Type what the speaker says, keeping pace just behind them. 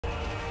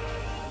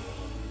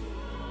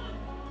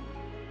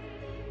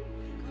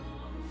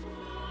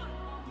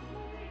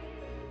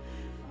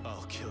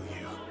kill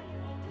you.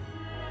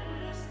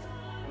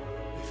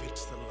 If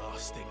it's the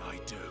last thing I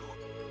do.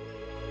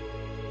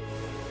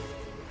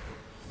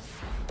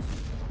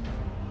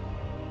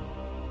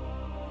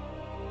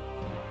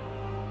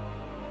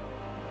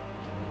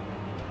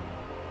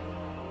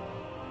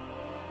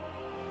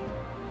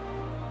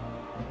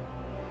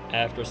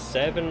 After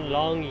 7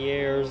 long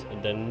years,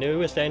 the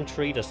newest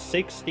entry, the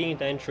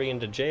 16th entry in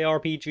the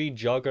JRPG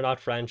Juggernaut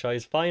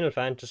franchise, Final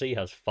Fantasy,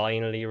 has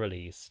finally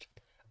released.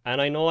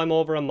 And I know I'm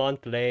over a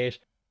month late,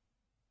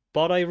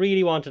 but I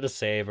really wanted to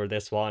savor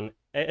this one,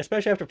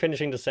 especially after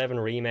finishing the 7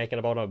 remake in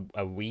about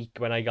a week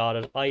when I got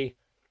it. I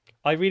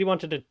really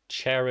wanted to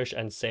cherish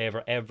and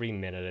savor every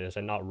minute of this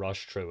and not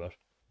rush through it.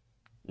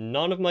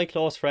 None of my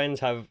close friends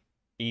have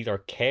either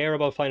care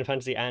about Final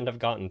Fantasy and have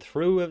gotten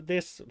through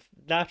this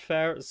that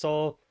far,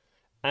 so...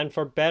 And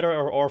for better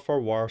or for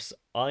worse,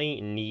 I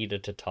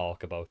needed to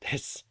talk about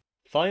this.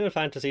 Final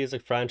Fantasy is a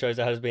franchise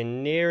that has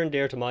been near and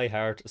dear to my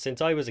heart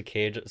since I was a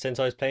kid, since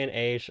I was playing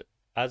 8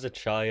 as a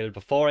child,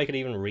 before I could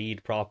even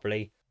read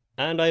properly.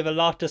 And I have a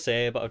lot to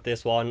say about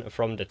this one,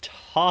 from the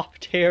top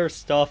tier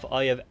stuff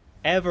I have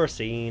ever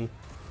seen,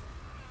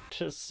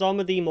 to some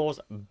of the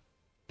most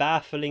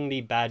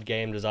bafflingly bad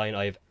game design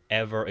I've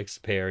ever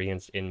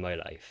experienced in my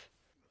life.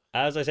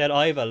 As I said,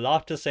 I have a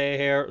lot to say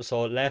here,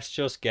 so let's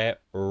just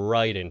get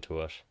right into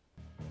it.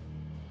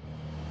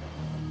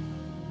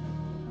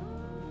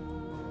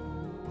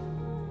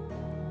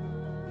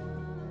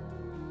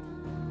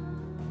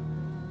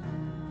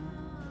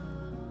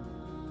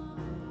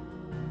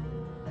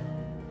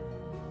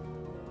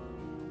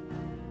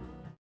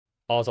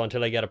 Also,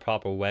 until I get a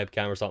proper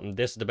webcam or something,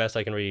 this is the best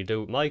I can really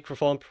do.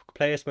 Microphone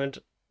placement,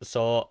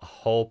 so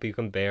hope you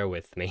can bear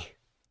with me.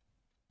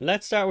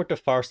 Let's start with the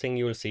first thing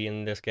you will see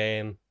in this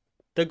game.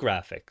 The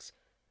graphics.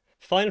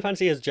 Final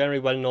Fantasy is generally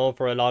well known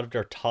for a lot of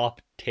their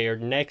top tier,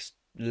 next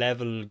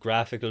level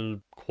graphical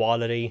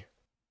quality.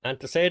 And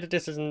to say that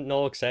this is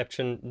no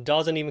exception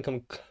doesn't even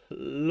come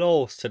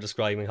close to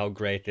describing how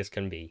great this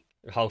can be.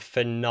 How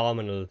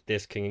phenomenal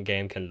this game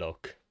can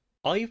look.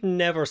 I've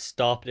never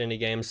stopped in a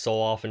game so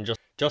often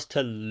just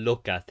to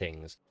look at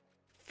things.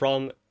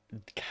 From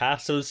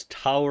castles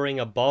towering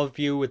above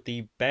you with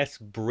the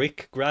best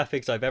brick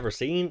graphics I've ever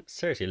seen.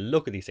 Seriously,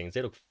 look at these things.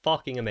 They look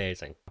fucking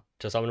amazing.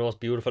 To some of the most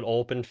beautiful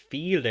open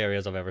field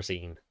areas I've ever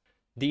seen.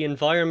 The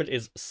environment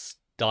is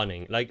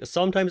stunning, like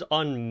sometimes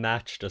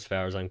unmatched as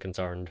far as I'm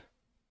concerned.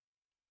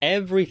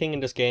 Everything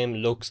in this game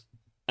looks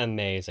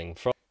amazing,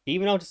 from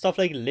even out to stuff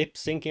like lip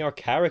syncing or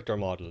character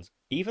models,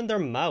 even their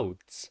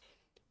mouths,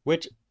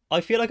 which I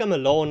feel like I'm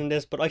alone in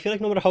this, but I feel like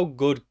no matter how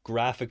good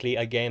graphically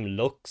a game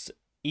looks,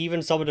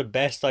 even some of the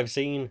best I've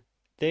seen,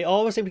 they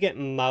always seem to get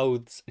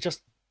mouths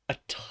just a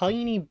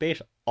tiny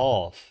bit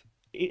off.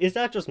 Is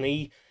that just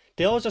me?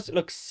 They always just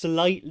look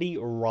slightly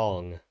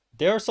wrong.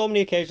 There are so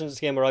many occasions in this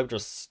game where I would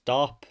just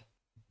stop,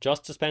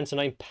 just to spend some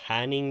time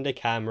panning the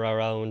camera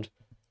around.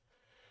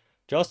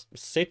 Just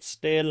sit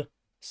still,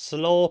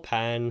 slow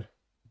pan,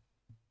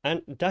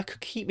 and that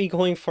could keep me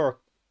going for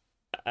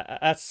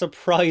a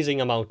surprising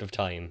amount of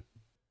time.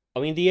 I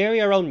mean, the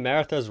area around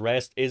Martha's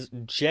Rest is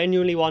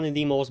genuinely one of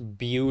the most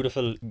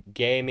beautiful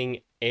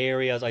gaming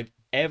areas I've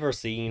ever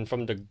seen.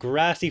 From the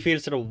grassy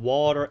fields to the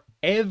water,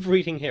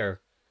 everything here.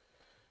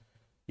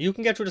 You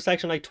can get through the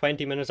section in like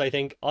 20 minutes, I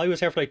think. I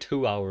was here for like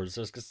 2 hours,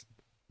 just because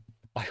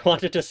I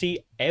wanted to see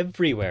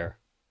everywhere.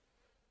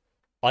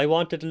 I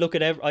wanted to look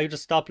at I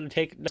just stopped to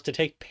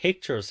take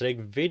pictures, to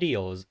take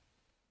videos.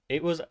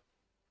 It was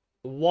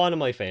one of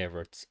my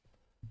favorites.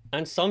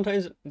 And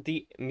sometimes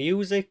the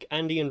music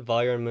and the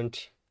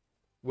environment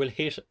will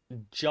hit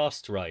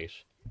just right.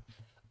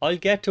 I'll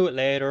get to it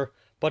later,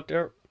 but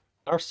there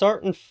are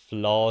certain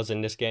flaws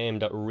in this game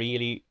that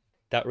really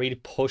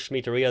pushed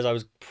me to realize I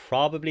was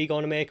probably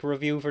going to make a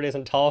review for this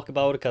and talk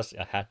about it, because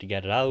I had to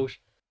get it out.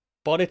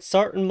 But it's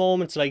certain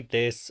moments like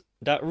this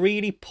that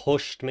really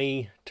pushed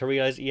me to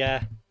realize,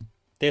 yeah,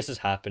 this is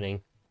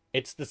happening.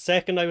 It's the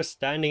second I was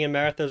standing in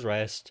Martha's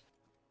Rest,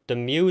 the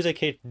music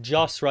hit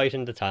just right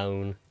in the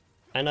town,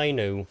 and I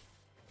knew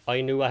I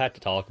had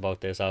to talk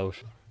about this out.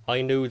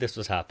 I knew this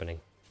was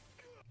happening.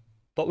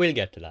 But we'll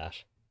get to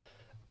that.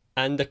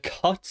 And the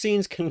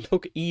cutscenes can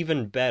look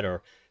even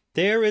better.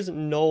 There is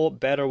no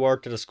better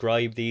word to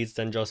describe these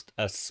than just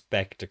a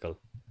spectacle.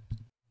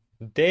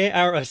 They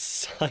are a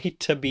sight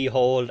to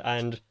behold,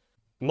 and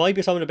might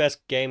be some of the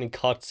best gaming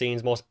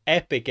cutscenes, most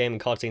epic gaming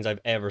cutscenes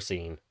I've ever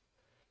seen.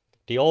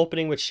 The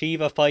opening with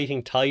Shiva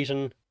fighting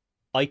Titan,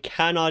 I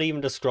cannot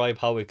even describe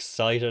how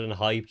excited and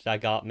hyped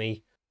that got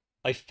me.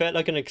 I felt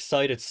like an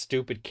excited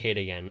stupid kid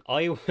again.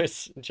 I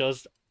was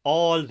just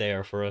all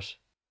there for it.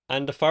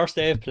 And the first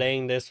day of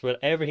playing this with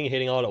everything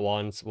hitting all at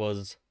once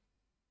was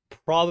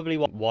probably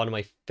one of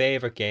my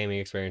favourite gaming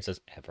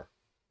experiences ever.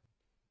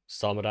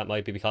 Some of that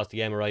might be because the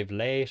game arrived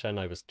late and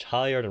I was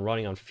tired and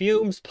running on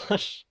fumes,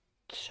 but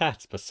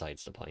that's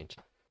besides the point.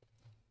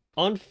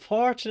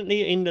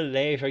 Unfortunately, in the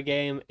later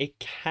game, a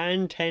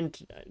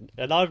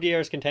lot of the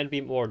areas can tend to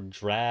be more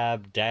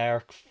drab,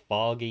 dark,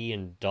 foggy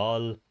and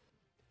dull.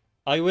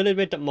 I will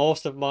admit that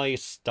most of my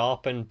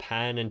stop and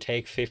pan and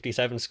take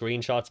 57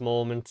 screenshots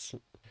moments,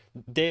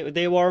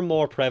 they were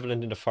more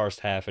prevalent in the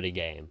first half of the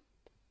game,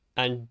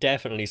 and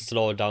definitely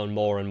slowed down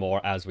more and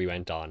more as we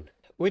went on.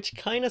 Which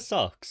kind of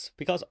sucks,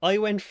 because I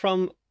went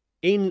from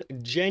in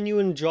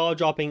genuine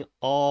jaw-dropping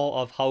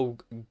awe of how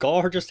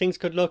gorgeous things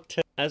could look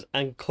to,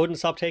 and couldn't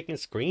stop taking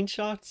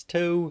screenshots,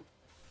 to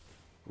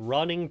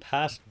running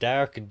past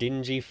dark,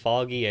 dingy,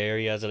 foggy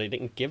areas that I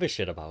didn't give a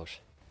shit about.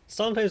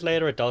 Sometimes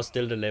later it does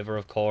still deliver,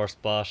 of course,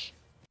 but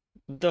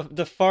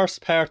the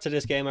first parts of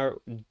this game are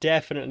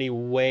definitely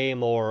way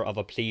more of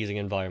a pleasing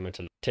environment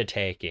to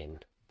take in.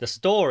 The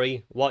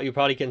story, what you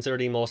probably consider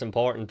the most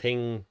important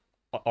thing,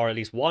 or at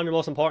least one of the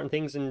most important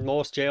things in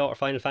most JR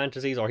Final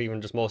Fantasies, or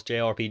even just most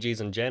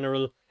JRPGs in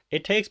general,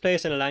 it takes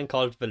place in a land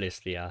called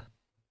Valisthea.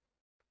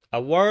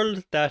 A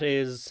world that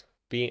is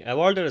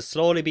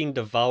slowly being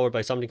devoured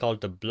by something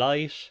called the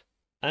Blight.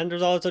 And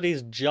there's also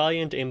these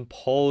giant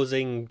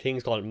imposing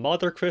things called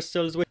mother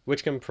crystals,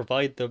 which can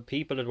provide the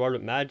people of the world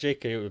with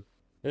magic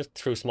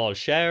through small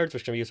shards,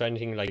 which can be used for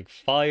anything like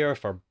fire,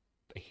 for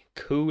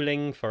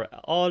cooling, for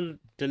all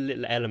the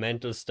little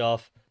elemental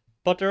stuff.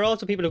 But there are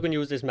also people who can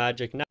use this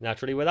magic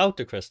naturally without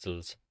the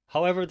crystals.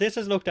 However, this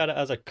is looked at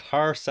as a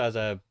curse,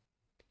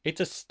 it's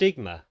a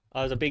stigma,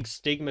 as a big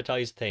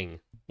stigmatized thing.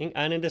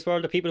 And in this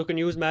world, the people who can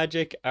use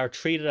magic are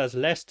treated as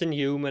less than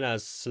human,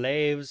 as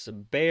slaves,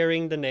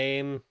 bearing the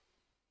name,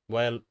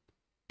 well,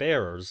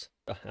 bearers.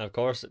 And of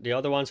course, the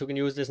other ones who can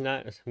use this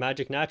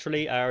magic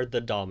naturally are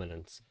the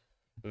dominants.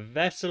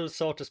 Vessels,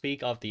 so to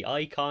speak, of the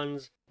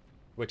icons,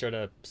 which are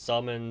the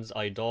summons,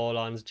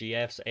 eidolons,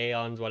 GFs,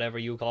 aeons, whatever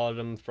you call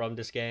them from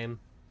this game,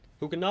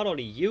 who can not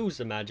only use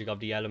the magic of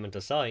the element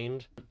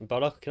assigned,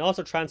 but can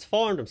also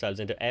transform themselves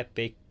into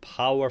epic,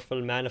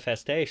 powerful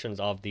manifestations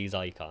of these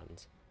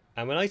icons.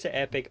 And when I say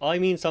epic, I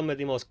mean some of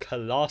the most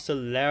colossal,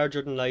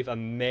 larger-than-life,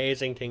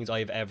 amazing things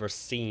I've ever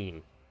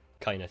seen,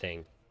 kind of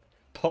thing.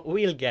 But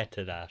we'll get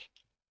to that.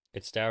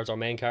 It stars our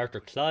main character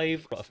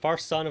Clive, a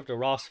first son of the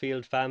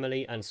Rossfield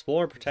family and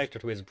sworn protector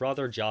to his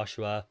brother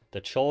Joshua,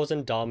 the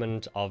chosen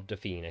dominant of the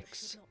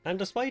Phoenix. And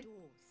despite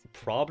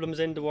problems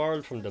in the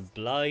world, from the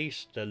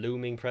blight, the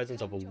looming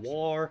presence of a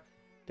war,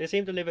 they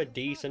seem to live a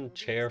decent,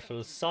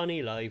 cheerful,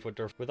 sunny life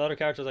with other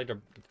characters like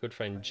their good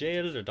friend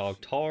Jill, their dog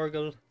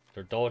Torgal,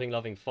 their doting,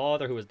 loving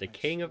father who is the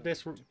king of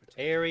this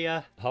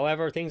area.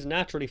 However, things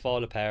naturally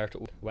fall apart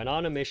when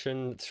on a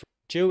mission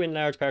due in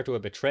large part to a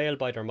betrayal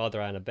by their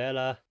mother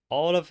Annabella.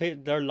 All of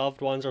their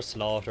loved ones are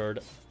slaughtered,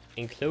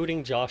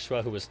 including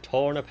Joshua, who is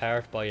torn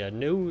apart by a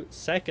new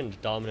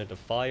second dominant of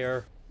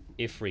fire,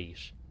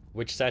 Ifrit,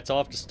 which sets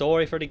off the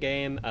story for the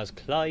game as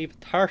Clive,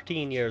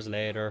 13 years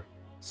later,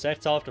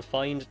 sets off to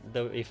find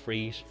the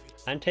Ifrit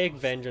and take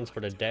vengeance for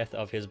the death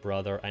of his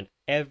brother and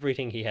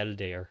everything he held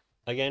dear.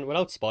 Again,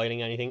 without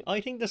spoiling anything,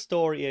 I think the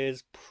story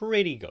is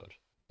pretty good.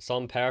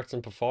 Some parts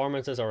and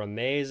performances are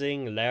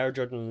amazing,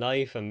 larger than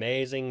life,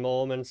 amazing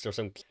moments. There's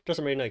some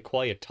really like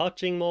quiet,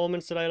 touching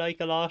moments that I like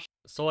a lot.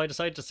 So I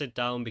decided to sit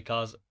down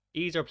because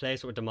easier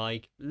place with the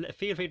mic.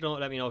 Feel free to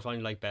let me know if I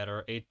like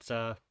better. It's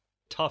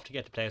tough to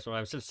get the place where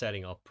I'm still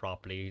setting up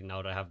properly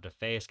now that I have the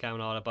face cam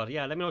and all that. But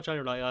yeah, let me know what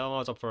you like. I'm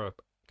always up for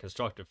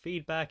constructive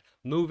feedback.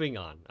 Moving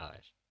on.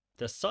 Alright.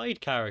 The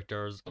side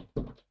characters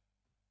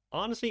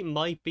honestly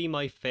might be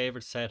my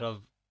favourite set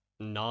of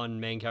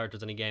non-main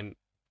characters in a game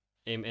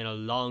in a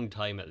long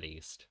time at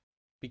least.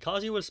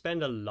 Because you will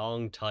spend a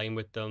long time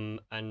with them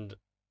and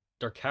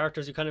they're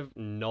characters you kind of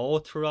know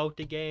throughout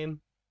the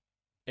game,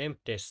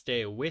 they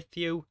stay with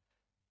you,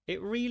 it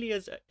really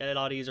is a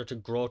lot easier to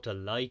grow to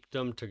like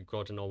them, to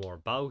grow to know more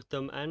about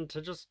them, and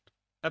to just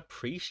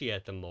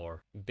appreciate them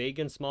more. Big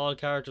and small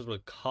characters will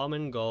come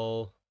and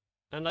go,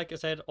 and like I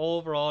said,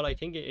 overall I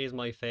think it is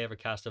my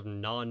favourite cast of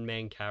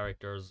non-main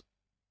characters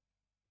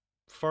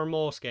for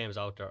most games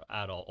out there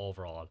at all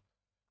overall.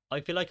 I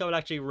feel like I will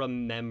actually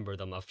remember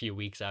them a few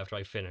weeks after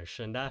I finish,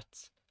 and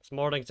that's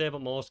more than I can say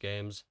about most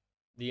games.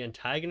 The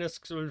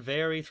antagonists will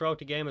vary throughout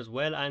the game as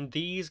well, and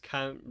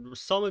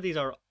some of these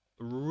are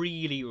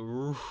really,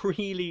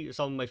 really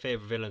some of my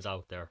favourite villains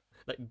out there.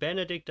 Like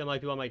Benedicta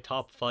might be one of my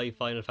top 5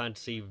 Final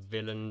Fantasy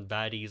villain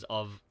baddies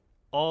of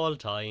all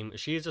time.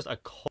 She is just a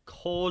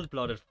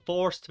cold-blooded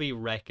force to be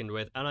reckoned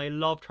with, and I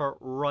loved her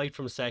right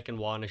from second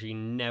one, and she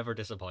never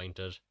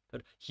disappointed.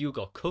 But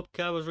Hugo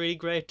Kupka was really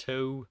great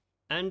too.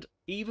 And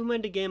even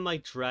when the game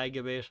might drag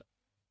a bit,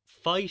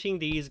 fighting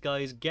these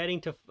guys,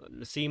 getting to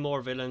see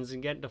more villains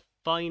and getting to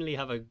finally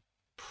have a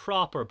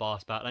proper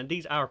boss battle, and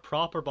these are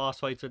proper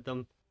boss fights with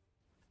them,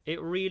 it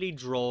really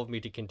drove me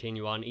to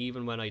continue on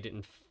even when I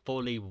didn't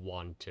fully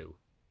want to.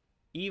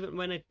 Even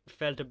when it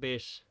felt a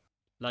bit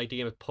like the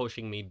game was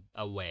pushing me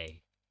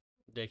away.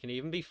 They can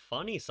even be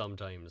funny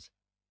sometimes.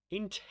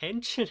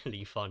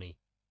 Intentionally funny.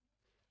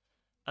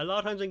 A lot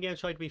of times when games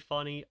try to be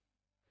funny,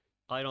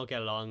 I don't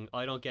get along,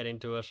 I don't get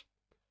into it.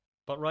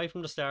 But right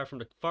from the start, from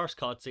the first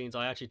cutscenes,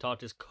 I actually thought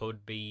this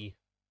could be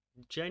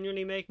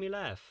genuinely make me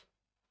laugh.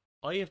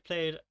 I have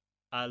played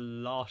a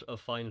lot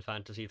of Final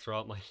Fantasy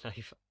throughout my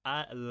life.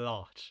 A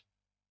lot.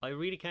 I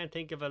really can't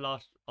think of a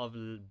lot of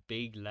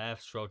big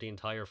laughs throughout the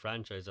entire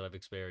franchise that I've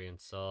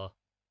experienced, so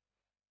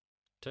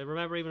to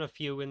remember even a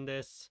few in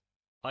this,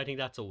 I think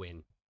that's a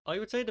win. I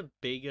would say the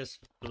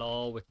biggest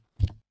flaw with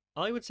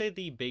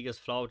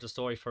the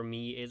story for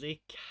me is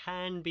it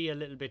can be a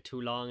little bit too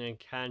long and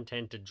can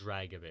tend to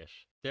drag a bit.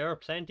 There are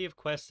plenty of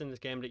quests in this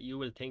game that you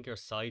will think are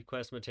side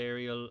quest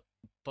material,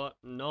 but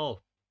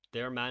no,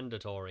 they're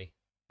mandatory.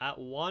 At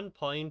one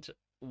point,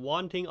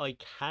 one thing I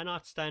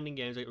cannot stand in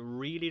games, it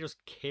really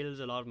just kills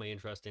a lot of my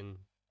interest in.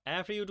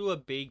 After you do a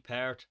big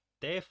part,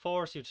 they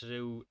force you to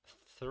do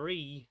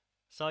 3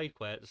 side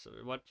quests,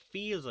 what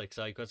feels like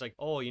side quests, like,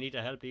 oh, you need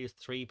to help these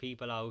 3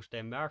 people out,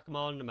 they mark them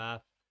all on the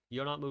map,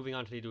 you're not moving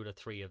on until you do the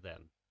 3 of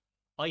them.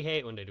 I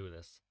hate when they do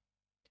this.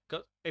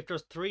 Because if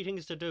there's 3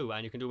 things to do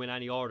and you can do them in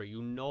any order,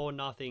 you know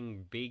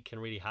nothing big can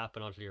really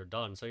happen until you're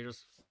done. So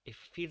it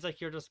feels like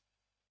you're just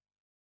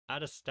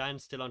at a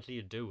standstill until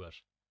you do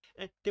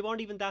it. They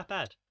weren't even that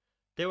bad.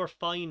 They were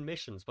fine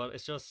missions, but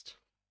it's just,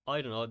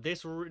 I don't know,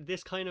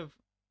 this kind of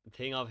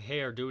thing of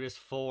here, do this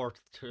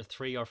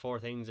 3 or 4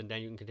 things and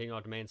then you can continue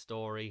on the main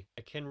story.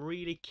 It can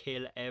really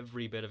kill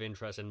every bit of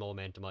interest and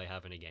momentum I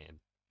have in a game,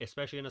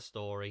 especially in a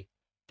story.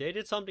 They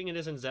did something in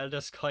this in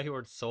Zelda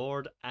Skyward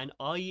Sword, and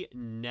I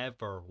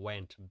never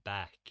went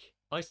back.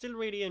 I still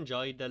really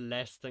enjoyed the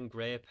less than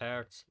great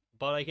parts,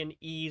 but I can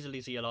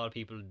easily see a lot of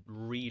people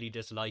really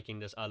disliking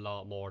this a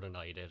lot more than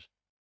I did.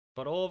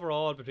 But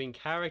overall, between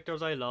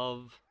characters I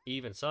love,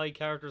 even side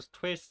characters,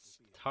 twists,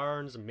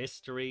 turns,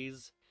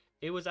 mysteries,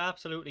 it was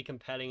absolutely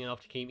compelling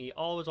enough to keep me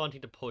always wanting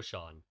to push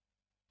on.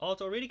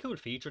 Also, a really cool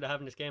feature to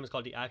have in this game is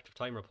called the Active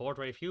Time Report,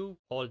 where if you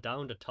hold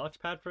down the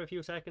touchpad for a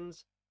few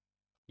seconds,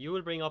 you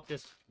will bring up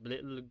this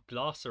little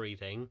glossary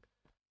thing,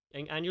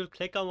 and you'll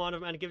click on one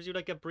of them and it gives you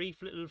like a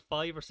brief little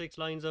 5 or 6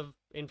 lines of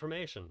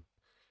information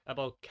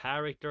about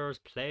characters,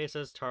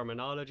 places,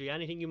 terminology,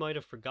 anything you might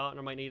have forgotten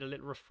or might need a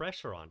little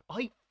refresher on.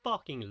 I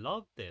fucking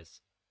love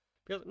this.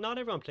 Because not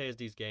everyone plays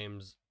these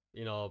games,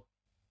 you know,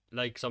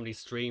 like somebody's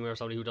streamer or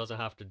somebody who doesn't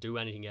have to do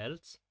anything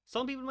else.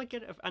 Some people might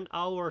get an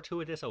hour or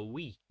 2 of this a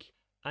week.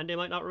 And they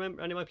might not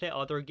remember, and they might play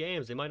other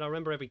games. They might not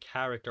remember every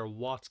character,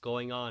 what's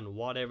going on,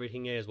 what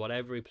everything is, what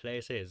every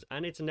place is.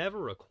 And it's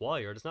never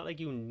required. It's not like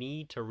you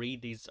need to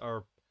read these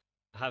or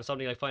have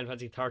something like Final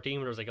Fantasy 13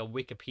 where there's like a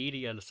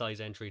Wikipedia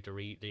size entry to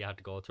read that you have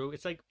to go through.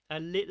 It's like a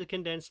little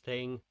condensed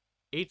thing.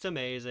 It's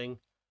amazing.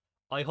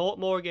 I hope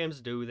more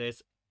games do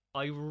this.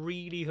 I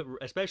really,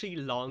 especially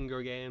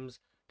longer games,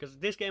 because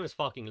this game is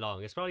fucking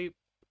long. It's probably,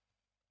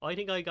 I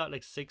think I got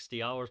like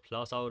 60 hours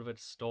plus out of it,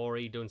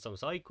 story, doing some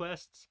side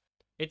quests.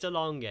 It's a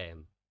long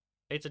game.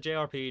 It's a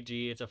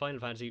JRPG, it's a Final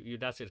Fantasy,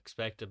 that's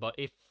expected, but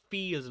it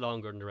feels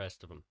longer than the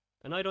rest of them.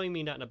 And I don't even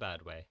mean that in a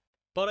bad way.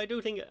 But I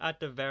do think at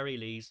the very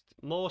least,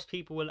 most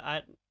people will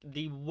at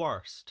the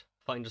worst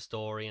find the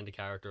story and the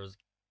characters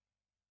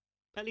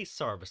at least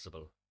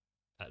serviceable.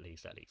 At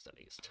least.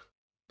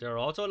 There are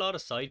also a lot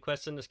of side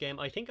quests in this game.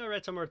 I think I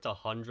read somewhere it's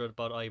 100,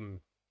 but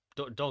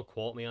don't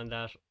quote me on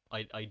that.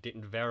 I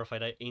didn't verify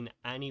that in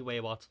any way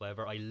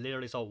whatsoever. I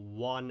literally saw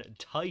one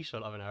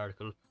title of an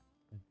article.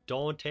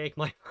 Don't take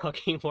my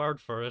fucking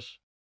word for it.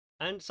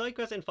 And side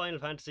quests in Final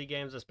Fantasy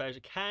games especially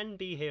can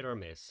be hit or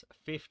miss.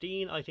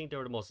 15, I think they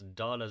were the most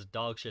dull as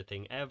dogshit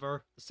thing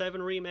ever.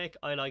 7 Remake,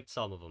 I liked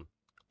some of them.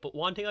 But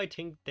one thing I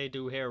think they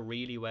do here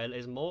really well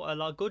is a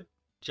lot good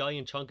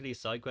giant chunk of these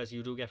side quests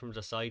you do get from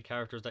the side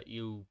characters that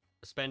you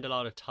spend a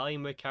lot of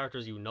time with,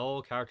 characters you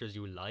know, characters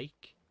you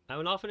like.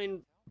 And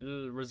often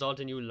result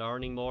in you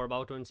learning more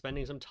about them and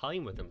spending some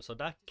time with them. So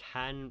that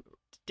can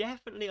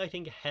definitely, I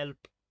think,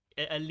 help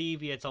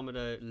alleviate some of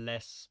the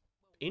less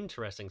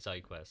interesting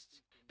side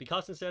quests.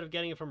 Because instead of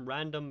getting it from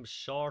random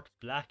short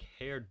black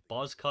haired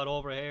buzzcut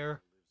over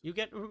here, you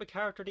get it from a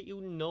character that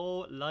you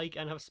know, like,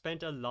 and have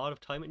spent a lot of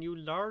time and you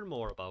learn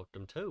more about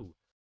them too.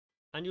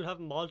 And you'll have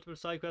multiple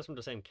side quests from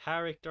the same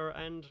character,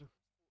 and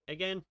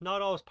again,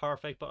 not always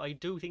perfect, but I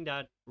do think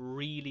that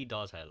really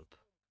does help.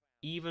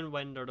 Even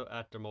when they're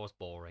at their most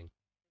boring.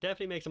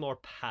 Definitely makes it more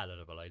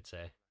palatable, I'd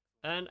say.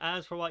 And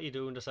as for what you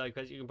do in the side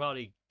quests, you can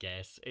probably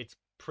guess. It's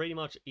pretty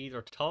much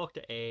either talk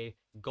to A,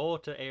 go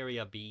to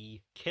area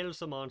B, kill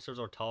some monsters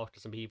or talk to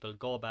some people,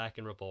 go back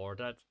and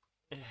report.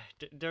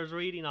 There's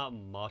really not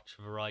much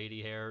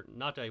variety here,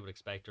 not that I would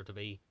expect there to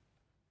be.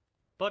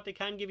 But they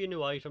can give you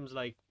new items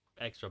like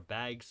extra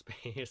bag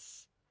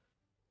space,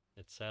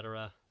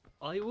 etc.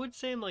 I would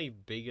say my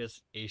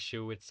biggest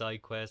issue with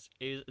side quests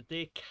is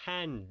they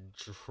can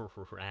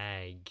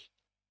drag.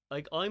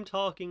 Like, I'm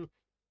talking,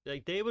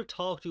 like, they will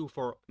talk to you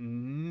for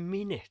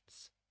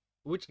minutes.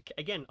 Which,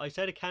 again, I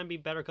said it can be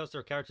better because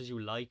they're characters you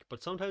like,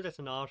 but sometimes it's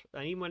not.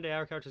 And even when they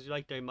are characters you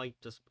like, they might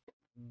just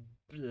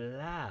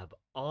blab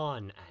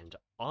on and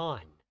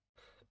on.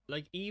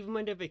 Like, even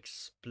when they've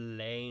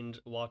explained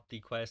what the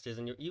quest is,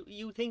 and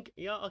you think,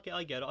 yeah, okay,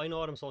 I get it, I know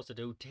what I'm supposed to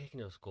do, taking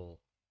your go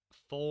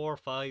 4,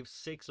 5,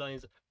 6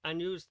 lines,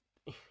 and you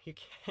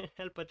can't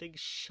help but think,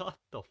 shut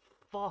the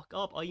fuck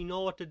up, I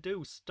know what to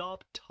do,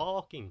 stop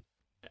talking.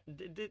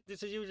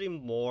 This is usually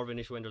more of an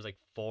issue when there's like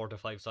 4 to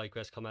 5 side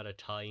quests come at a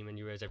time and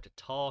you guys have to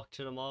talk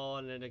to them all,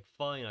 and then like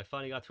fine, I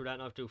finally got through that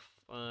and I have to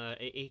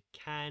it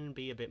can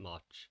be a bit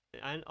much.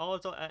 And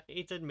also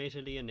it's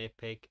admittedly a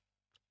nitpick.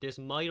 This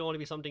might only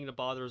be something that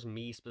bothers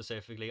me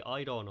specifically,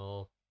 I don't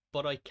know.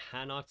 But I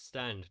cannot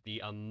stand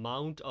the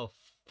amount of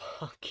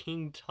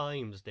fucking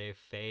times they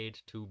fade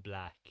to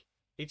black.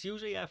 It's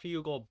usually after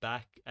you go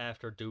back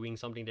after doing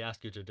something they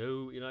ask you to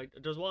do. You know,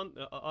 there's one.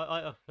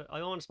 I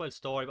don't want to spoil the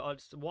story, but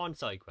it's one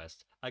side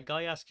quest. A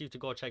guy asks you to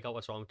go check out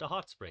what's wrong with the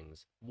hot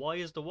springs. Why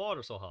is the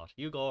water so hot?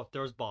 You go,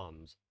 there's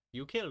bombs.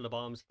 You kill the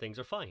bombs, things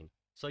are fine.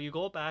 So you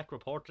go back,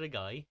 report to the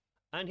guy,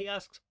 and he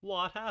asks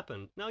what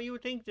happened. Now you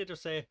would think they'd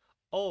just say,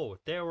 "Oh,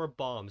 there were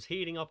bombs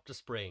heating up the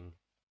spring."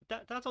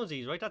 That sounds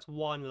easy, right? That's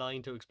one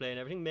line to explain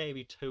everything,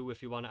 maybe two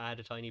if you want to add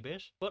a tiny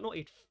bit. But no,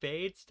 it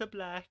fades to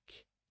black.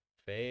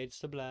 Fades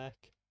to black.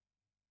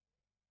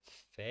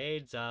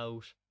 Fades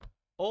out.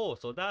 Oh,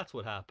 so that's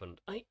what happened.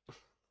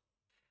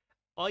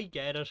 I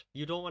get it.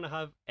 You don't want to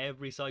have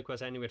every side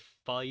quest ending with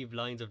 5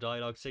 lines of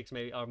dialogue, 6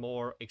 maybe or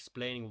more,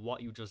 explaining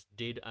what you just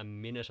did a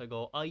minute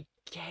ago. I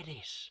get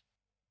it.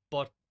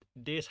 But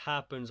this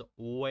happens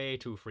way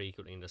too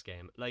frequently in this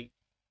game. Like,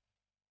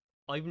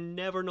 I've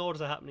never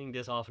noticed it happening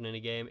this often in a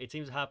game. It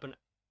seems to happen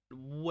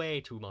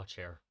way too much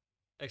here.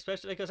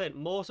 Especially, like I said,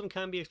 most of them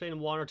can be explained in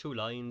 1 or 2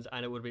 lines,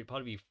 and it would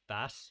probably be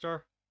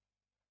faster.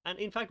 And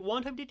in fact,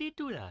 one time they did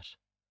do that.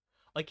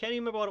 I can't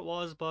even remember what it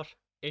was, but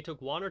it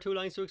took 1 or 2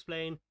 lines to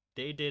explain.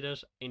 They did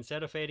it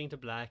instead of fading to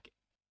black.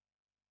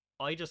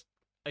 I just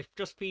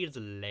feels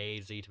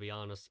lazy, to be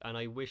honest, and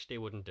I wish they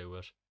wouldn't do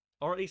it,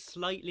 or at least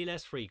slightly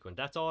less frequent.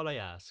 That's all I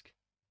ask.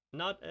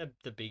 Not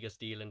the biggest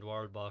deal in the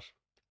world, but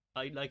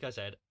like I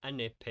said, a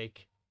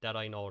nitpick that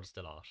I noticed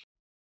a lot.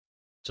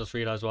 Just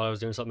realised while I was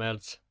doing something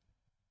else,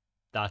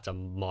 that's a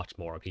much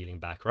more appealing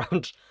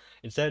background.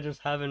 Instead of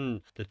just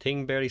having the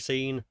thing barely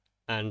seen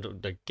and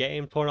the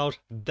game torn out,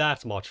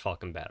 that's much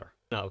fucking better.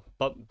 Now,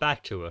 but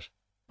back to it.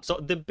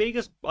 So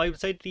I would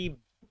say the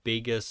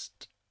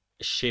biggest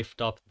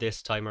shift up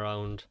this time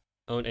around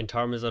in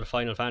terms of the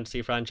Final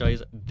Fantasy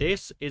franchise,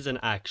 this is an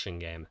action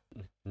game.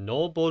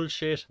 No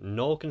bullshit,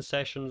 no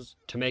concessions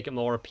to make it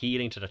more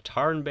appealing to the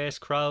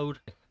turn-based crowd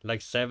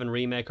like 7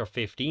 Remake or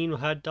 15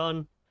 had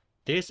done.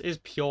 This is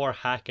pure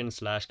hack and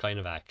slash kind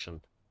of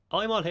action.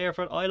 I'm all here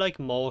for it. I like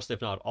most,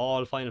 if not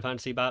all, Final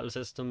Fantasy battle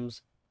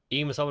systems.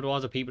 Even some of the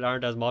ones that people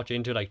aren't as much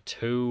into, like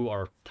 2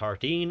 or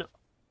 13,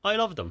 I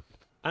love them.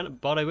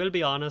 But I will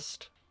be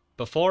honest,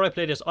 before I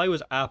played this, I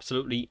was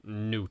absolutely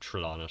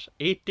neutral on it.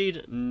 It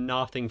did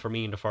nothing for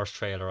me in the first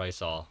trailer I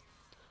saw.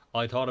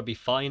 I thought it'd be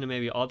fine and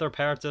maybe other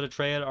parts of the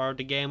trailer or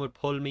the game would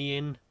pull me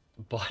in,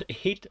 but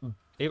it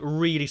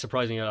really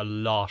surprised me a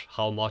lot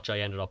how much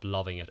I ended up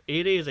loving it.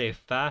 It is a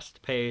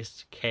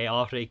fast-paced,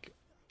 chaotic,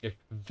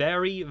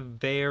 very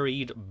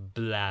varied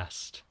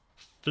blast.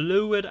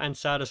 Fluid and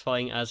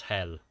satisfying as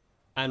hell.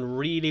 And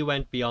really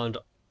went beyond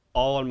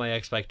all my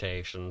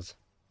expectations.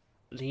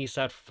 At least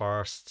at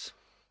first.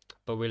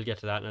 But we'll get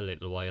to that in a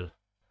little while.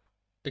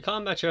 The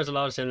combat shares a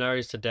lot of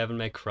similarities to Devil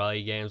May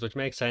Cry games, which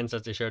makes sense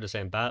as they share the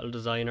same battle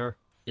designer.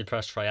 You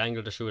press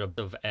triangle to shoot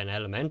an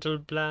elemental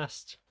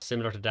blast,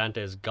 similar to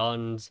Dante's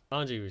guns.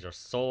 You use your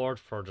sword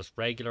for just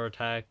regular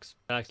attacks,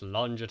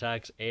 lunge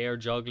attacks, air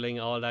juggling,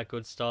 all that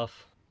good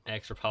stuff.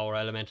 Extra power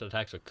elemental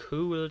attacks with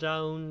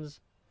cooldowns.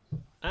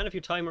 And if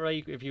you time it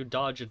right, if you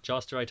dodge at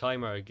just the right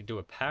time or do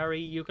a parry,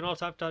 you can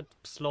also have to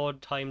slow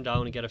time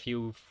down and get a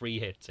few free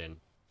hits in.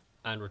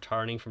 And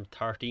returning from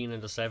 13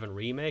 and the 7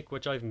 Remake,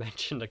 which I've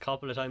mentioned a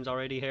couple of times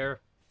already here,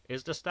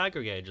 is the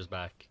stagger gauge is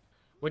back.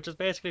 Which is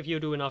basically if you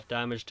do enough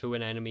damage to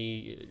an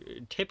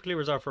enemy, typically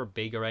reserved for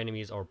bigger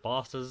enemies or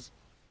bosses,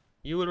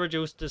 you will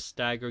reduce the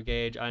stagger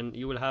gauge and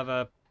you will have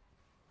a,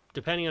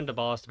 depending on the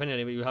boss, depending on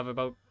the enemy, you have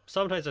about,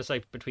 sometimes it's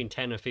like between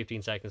 10 and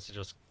 15 seconds to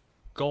just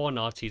go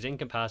nuts. He's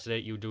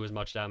incapacitated, you do as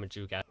much damage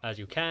as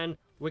you can,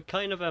 with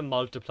kind of a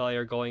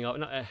multiplier going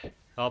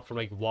up from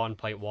like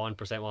 1.1%,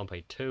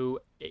 1.2.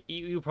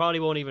 You probably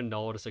won't even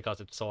notice it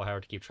because it's so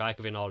hard to keep track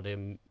of it all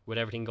them with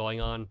everything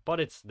going on, but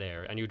it's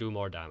there and you do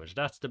more damage.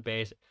 That's the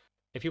base.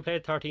 If you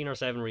played 13 or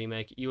 7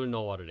 Remake, you'll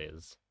know what it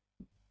is.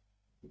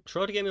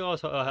 Throughout the game, you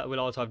also will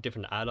also have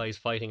different allies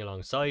fighting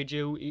alongside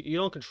you. You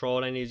don't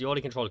control any of these, you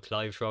only control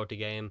Clive throughout the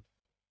game.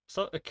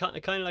 So kind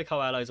of like how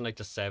allies in like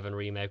the 7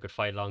 Remake would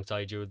fight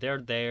alongside you.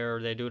 They're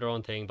there, they do their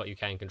own thing, but you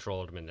can't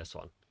control them in this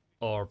one.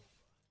 Or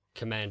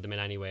command them in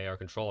any way or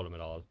control them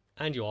at all.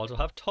 And you also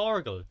have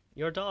Torgal,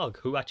 your dog,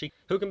 who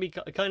can be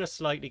kind of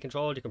slightly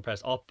controlled. You can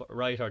press up,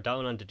 right or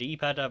down on the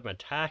D-pad to have him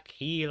attack,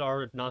 heal,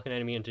 or knock an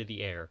enemy into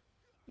the air.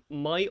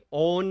 My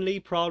only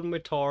problem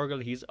with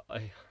Torgal,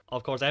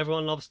 of course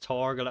everyone loves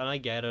Torgal and I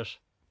get it.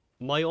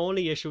 My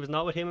only issue is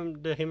not with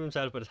him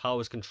himself, but it's how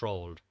it's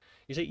controlled.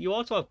 You see, you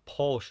also have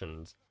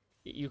potions.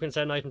 You can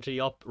send an item to the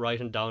up, right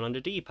and down on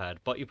the D-pad,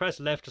 but you press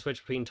left to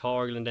switch between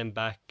Torgal and then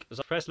back.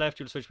 So press left,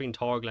 you'll switch between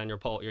Torgal and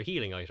your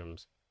healing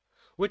items.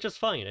 Which is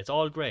fine, it's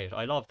all great,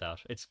 I love that.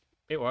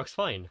 It works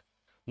fine.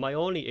 My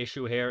only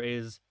issue here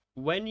is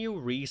when you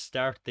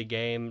restart the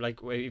game, like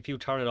if you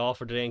turn it off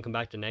for the day and come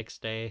back the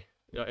next day,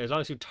 as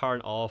long as you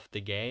turn off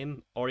the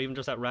game, or even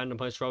just at random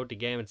points throughout the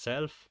game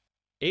itself,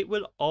 it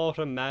will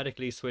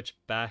automatically switch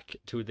back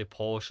to the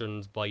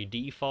potions by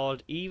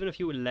default, even if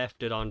you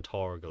left it on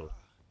toggle.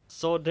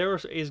 So there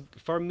is,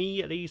 for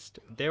me at least,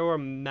 there were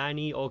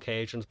many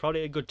occasions,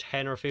 probably a good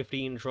 10 or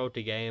 15 throughout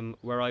the game,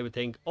 where I would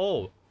think,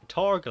 oh,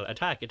 toggle,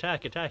 attack,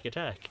 attack, attack,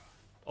 attack,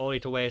 only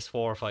to waste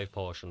 4 or 5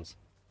 potions.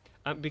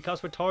 And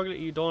because with Torgal,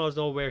 you don't always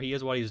know where he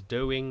is, what he's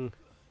doing,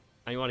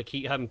 and you want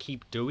to have him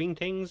keep doing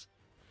things,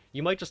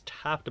 you might just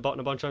tap the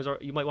button a bunch of times, or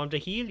you might want him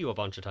to heal you a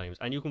bunch of times,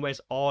 and you can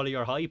waste all of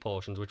your high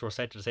potions, which were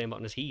set to the same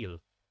button as heal.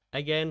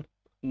 Again,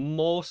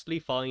 mostly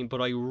fine,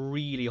 but I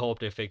really hope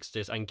they fix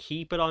this and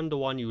keep it on the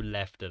one you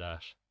left it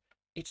at.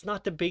 It's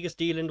not the biggest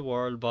deal in the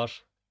world, but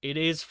it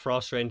is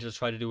frustrating to just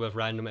try to do a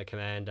random at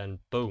command and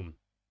boom,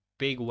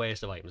 big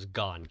waste of items,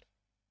 gone.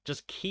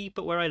 Just keep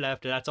it where I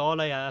left it, that's all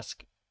I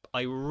ask.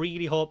 I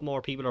really hope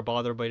more people are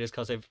bothered by this,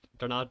 because if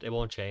they're not, it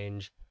won't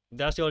change.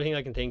 That's the only thing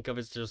I can think of,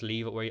 is to just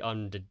leave it where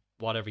on the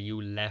whatever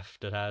you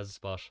left it as.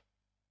 But,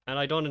 and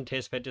I don't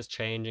anticipate this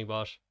changing,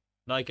 but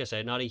like I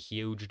said, not a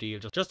huge deal,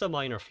 just a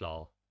minor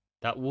flaw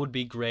that would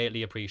be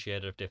greatly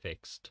appreciated if they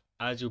fixed.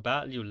 As you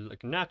battle, you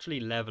naturally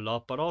level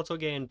up, but also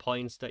gain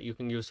points that you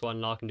can use to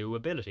unlock new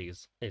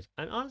abilities.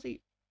 And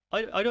honestly,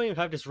 I don't even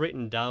have this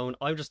written down,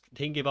 I'm just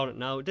thinking about it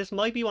now. This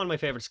might be one of my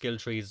favourite skill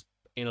trees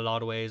in a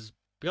lot of ways,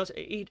 because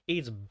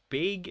it's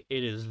big,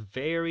 it is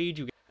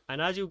varied,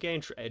 and as you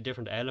gain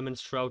different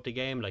elements throughout the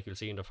game, like you'll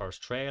see in the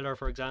first trailer,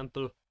 for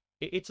example,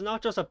 it's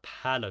not just a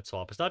palette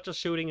swap, it's not just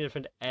shooting a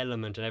different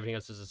element and everything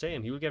else is the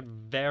same. You'll get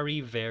very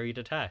varied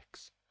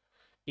attacks.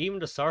 Even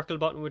the circle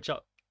button, which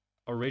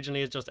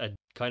originally is just a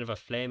kind of a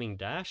flaming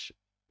dash,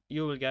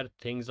 you will get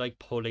things like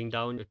pulling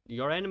down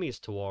your enemies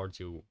towards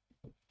you,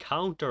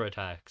 counter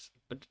attacks,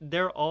 but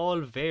they're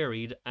all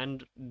varied,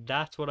 and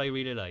that's what I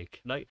really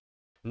like. Like,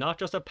 not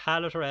just a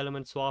palette or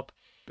element swap,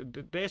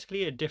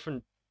 basically a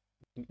different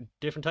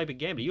type of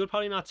game. You'll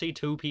probably not see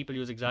 2 people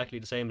use exactly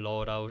the same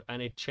loadout,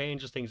 and it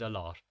changes things a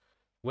lot.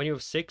 When you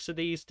have 6 of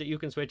these that you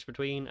can switch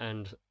between,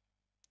 and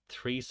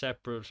 3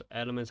 separate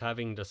elements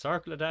having the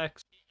circle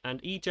attacks,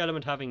 and each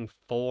element having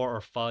 4 or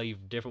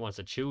 5 different ones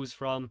to choose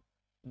from,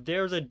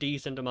 there's a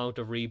decent amount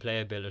of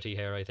replayability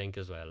here, I think,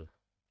 as well.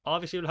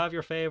 Obviously you'll have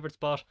your favourites,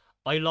 but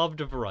I love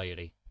the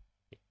variety.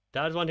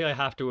 That is one thing I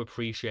have to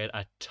appreciate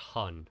a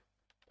ton.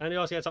 And you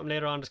also get something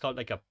later on that's called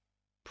like a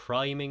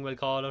priming, we'll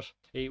call it,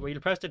 where you'll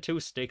press the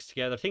 2 sticks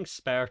together. Think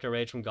Sparta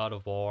Rage from God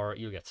of War.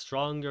 You'll get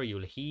stronger,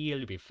 you'll heal,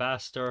 you'll be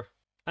faster,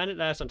 and it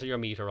lasts until your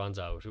meter runs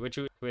out,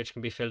 which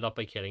can be filled up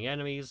by killing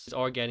enemies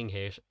or getting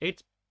hit.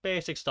 It's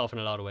basic stuff in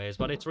a lot of ways,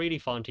 but it's really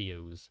fun to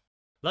use.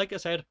 Like I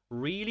said,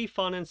 really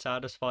fun and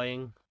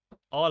satisfying.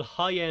 All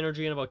high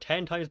energy and about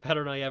 10 times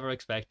better than I ever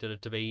expected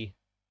it to be.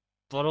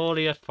 But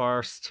only at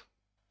first.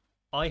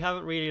 I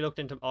haven't really looked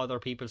into other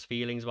people's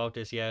feelings about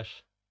this yet,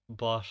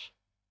 but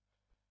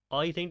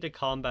I think the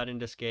combat in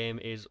this game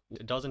it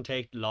doesn't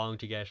take long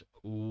to get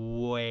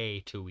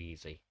way too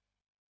easy.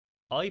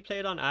 I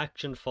played on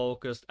action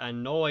focused,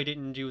 and no, I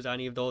didn't use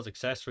any of those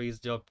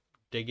accessories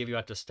they give you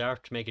at the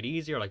start to make it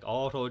easier, like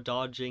auto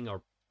dodging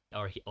or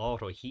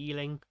auto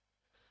healing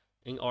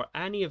or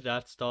any of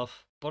that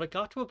stuff. But it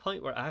got to a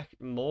point where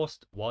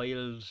most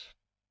wild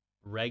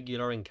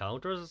regular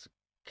encounters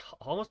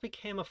almost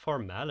became a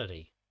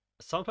formality.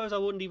 Sometimes I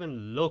wouldn't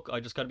even look, I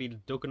just gotta be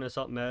looking at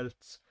something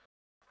else.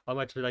 I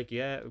might be like,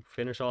 yeah,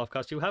 finish off,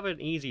 because you have an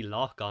easy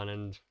lock on,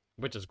 and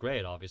which is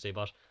great obviously,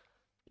 but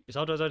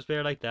sometimes I'd just be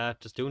like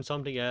that, just doing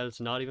something else,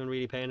 not even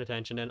really paying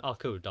attention, then oh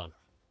cool, done.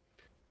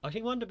 I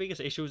think one of the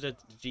biggest issues is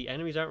that the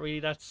enemies aren't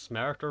really that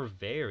smart or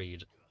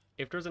varied.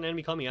 If there's an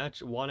enemy coming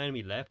at you, one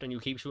enemy left, and you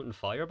keep shooting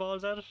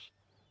fireballs at it,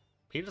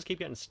 people just keep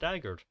getting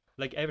staggered.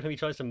 Like every time he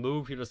tries to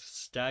move, he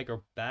just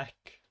stagger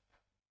back.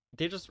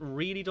 They just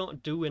really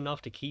don't do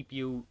enough to keep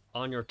you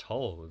on your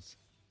toes.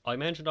 I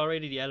mentioned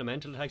already the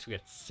elemental attacks.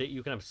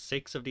 You can have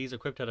 6 of these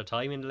equipped at a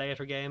time in the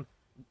later game.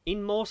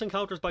 In most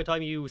encounters, by the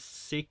time you use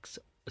 6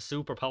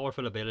 super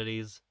powerful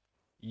abilities,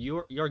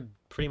 you're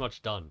pretty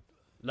much done.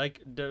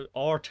 Like the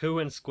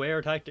R2 and square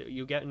attack that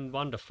you get in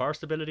one of the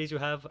first abilities you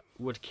have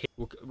would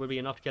be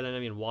enough to kill an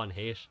enemy in 1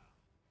 hit.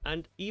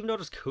 And even though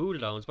there's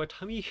cooldowns, by the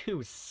time you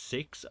use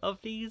 6 of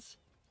these,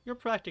 you're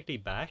practically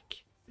back.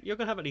 You're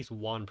going to have at least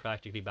 1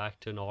 practically back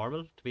to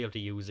normal to be able to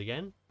use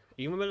again.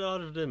 Even with a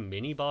lot of the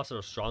mini bosses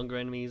or stronger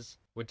enemies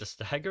with the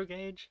stagger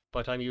gauge,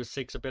 by the time you use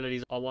 6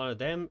 abilities on one of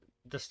them,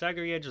 the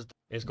stagger gauge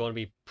is going to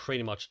be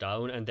pretty much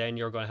down, and then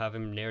you're going to have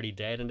him nearly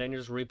dead, and then you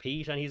just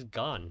repeat and he's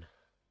gone.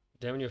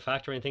 Then when you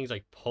factor in things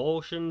like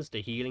potions,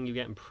 the healing you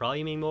get in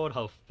priming mode,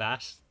 how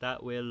fast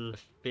that will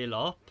fill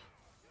up,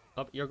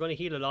 you're going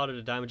to heal a lot of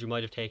the damage you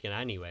might have taken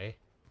anyway.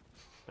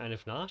 And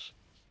if not,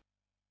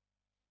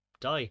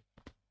 die.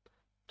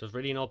 There's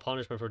really no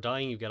punishment for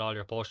dying. You get all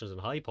your potions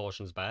and high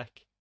potions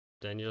back.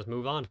 Then you just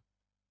move on,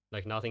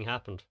 like nothing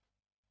happened.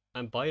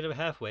 And by the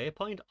halfway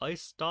point, I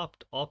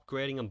stopped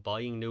upgrading and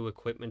buying new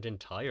equipment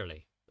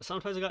entirely.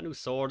 Sometimes I got new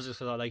swords just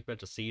because I like better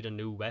to see the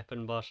new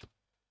weapon, but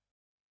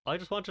I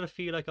just wanted to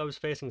feel like I was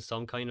facing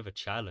some kind of a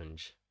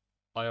challenge.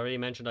 I already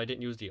mentioned I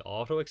didn't use the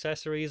auto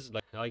accessories,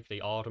 like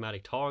the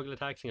automatic target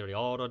attacking or the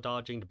auto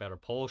dodging, the better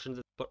potions,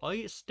 but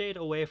I stayed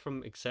away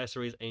from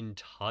accessories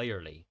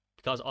entirely.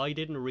 Because I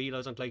didn't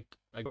realize until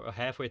like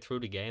halfway through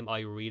the game, I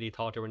really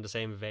thought they were in the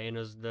same vein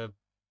as the,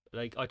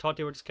 like, I thought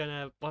they were just kind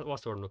of,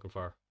 what's the word I'm looking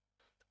for?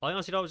 I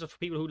honestly thought it was just for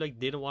people who like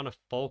didn't want to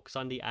focus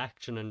on the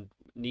action and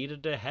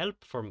needed the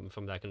help from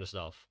that kind of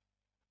stuff.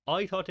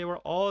 I thought they were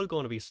all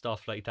going to be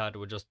stuff like that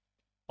would just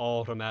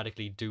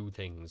automatically do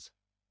things.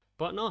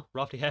 But no,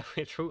 roughly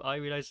halfway through, I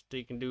realized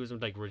they can do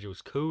something like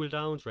reduce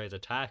cooldowns, raise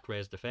attack,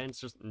 raise defense,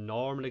 just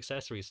normal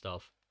accessory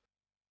stuff.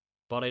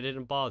 But I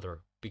didn't bother,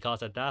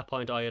 because at that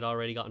point I had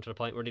already gotten to the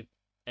point where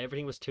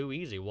everything was too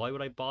easy. Why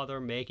would I bother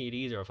making it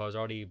easier if I was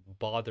already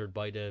bothered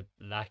by the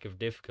lack of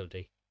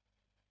difficulty?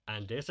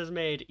 And this is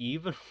made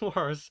even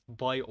worse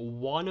by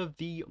one of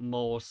the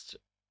worst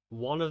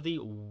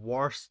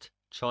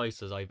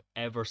choices I've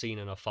ever seen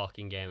in a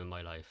fucking game in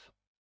my life.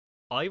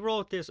 I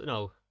wrote this,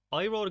 no,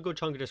 I wrote a good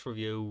chunk of this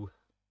review,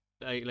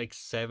 like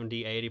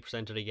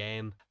 70-80% of the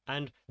game,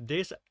 and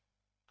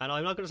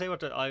I'm not going to say I'm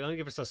going to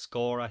give us a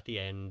score at the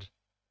end,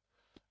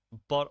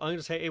 but I'm going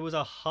to say it was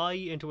a high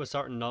into a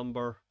certain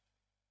number,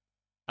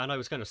 and I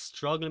was kind of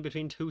struggling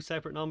between two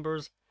separate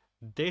numbers.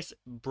 This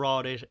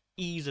brought it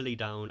easily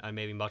down and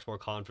made me much more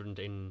confident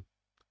in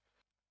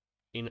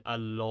a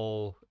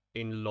low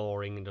in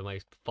lowering my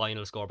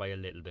final score by a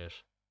little bit.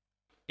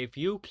 If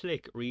you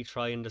click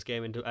retry in this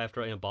game into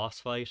after in a boss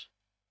fight,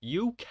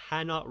 you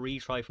cannot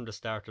retry from the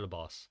start of the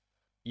boss.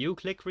 You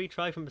click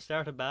retry from the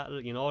start of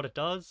battle, you know what it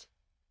does?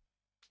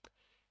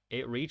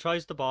 It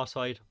retries the boss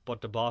fight,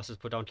 but the boss is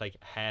put down to like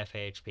half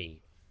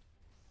HP.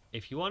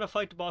 If you want to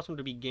fight the boss from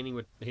the beginning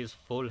with his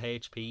full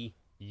HP,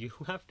 you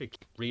have to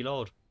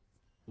reload.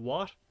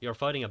 What? You're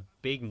fighting a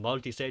big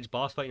multi-stage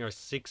boss fight and you're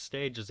 6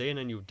 stages in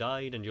and you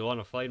died and you want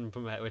to fight him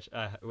from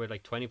with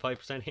like 25%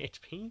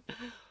 HP?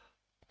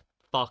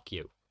 Fuck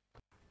you.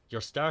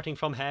 You're starting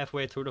from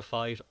halfway through the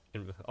fight,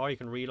 or you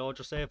can reload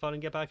your save file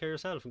and get back here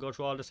yourself and go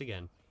through all this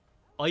again.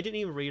 I didn't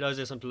even realise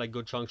this until like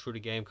good chunks through the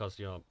game because,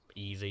 you know,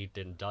 easy,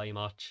 didn't die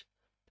much.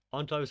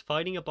 Until I was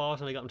fighting a boss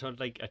and I got him to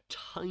like a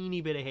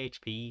tiny bit of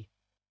HP.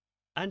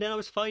 And then I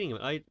was fighting him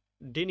and I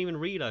didn't even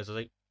realise, I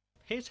was like,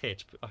 his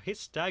HP, his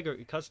stagger,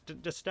 because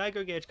the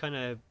stagger gauge kind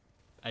of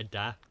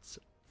adapts.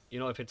 You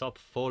know, if it's up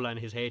full and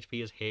his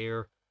HP is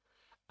here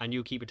and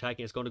you keep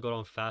attacking, it's going to go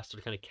down faster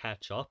to kind of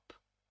catch up.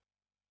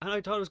 And I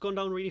thought it was going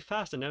down really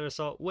fast, and then I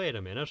saw, wait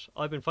a minute,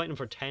 I've been fighting him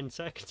for 10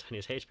 seconds and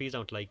his HP's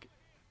down to like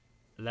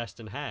less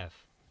than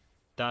half.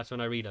 That's when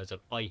I realised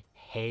that I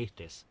hate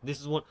this. This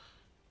is one.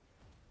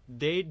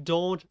 They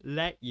don't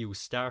let you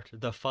start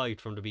the fight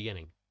from the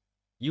beginning.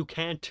 You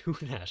can't do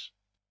that.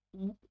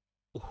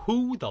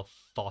 Who the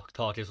fuck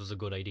thought this was a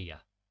good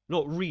idea?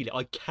 No, really,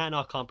 I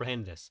cannot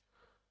comprehend this.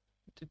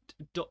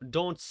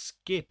 Don't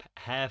skip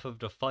half of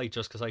the fight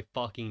just because I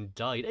fucking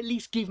died. At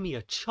least give me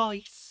a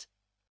choice.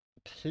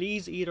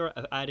 Please either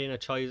add in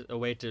a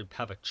way to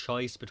have a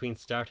choice between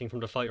starting from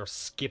the fight or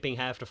skipping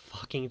half the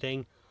fucking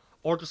thing,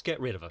 or just get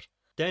rid of it.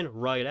 Then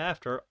right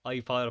after, I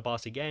fought a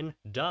boss again,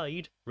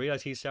 died,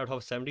 realised he started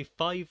off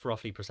 75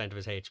 roughly percent of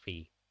his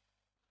HP.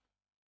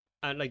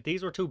 And like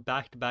these were two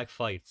back-to-back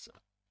fights.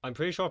 I'm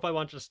pretty sure if I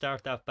wanted to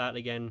start that battle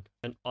again,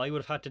 and I would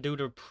have had to do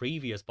the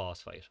previous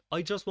boss fight.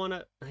 I just want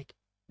to, like,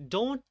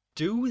 don't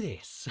do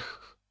this.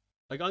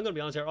 Like, I'm going to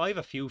be honest here, I have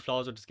a few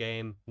flaws with this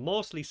game,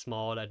 mostly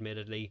small,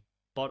 admittedly,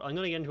 but I'm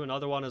going to get into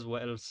another one as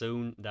well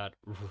soon that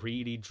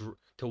really drew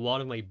to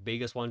one of my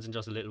biggest ones in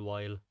just a little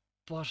while.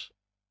 But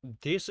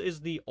this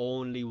is the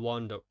only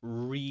one that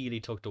really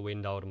took the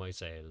wind out of my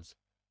sails.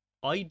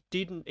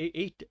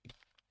 It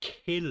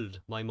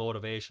killed my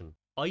motivation.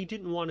 I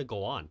didn't want to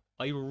go on.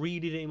 I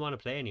really didn't want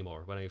to play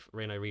anymore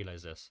when I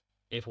realised this.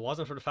 If it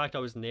wasn't for the fact I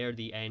was near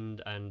the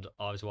end and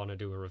I was want to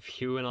do a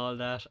review and all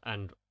that,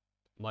 and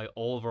my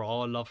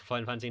overall love for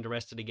Final Fantasy and the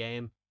rest of the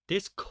game,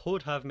 this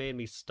could have made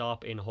me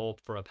stop in hope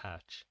for a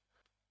patch.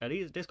 At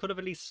least this could have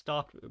at least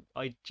stopped.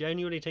 I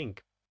genuinely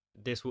think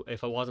this,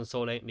 if I wasn't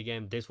so late in the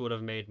game, this would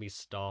have made me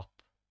stop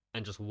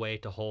and just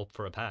wait to hope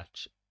for a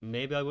patch.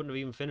 Maybe I wouldn't have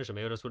even finished it.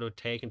 Maybe this would have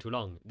taken too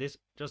long.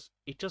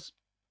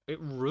 It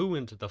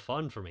ruined the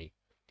fun for me.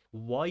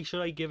 Why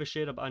should I give a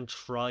shit and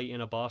try in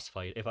a boss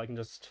fight if I can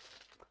just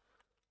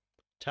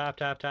tap,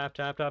 tap, tap,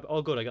 tap, tap?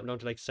 Oh good, I got down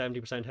to like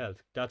 70%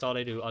 health. That's all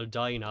I do. I'll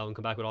die now and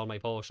come back with all my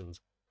potions.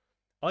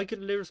 I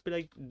could literally be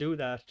like, do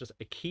that, just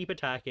keep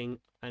attacking,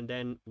 and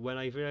then when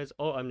I realize,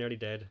 oh, I'm nearly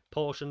dead,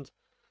 potions.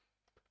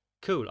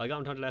 Cool, I got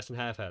him down to less than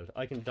half health.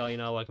 I can die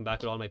now, I come back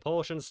with all my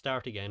potions,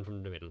 start again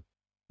from the middle.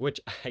 Which,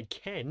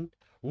 again,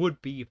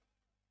 would be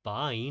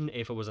fine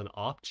if it was an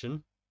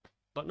option.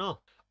 But no.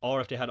 Or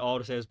if they had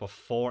autosaves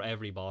before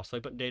every boss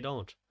fight, but they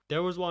don't.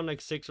 There was one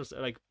like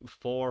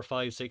 4,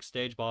 5, 6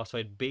 stage boss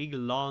fight, big,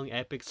 long,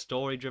 epic,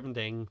 story-driven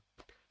thing.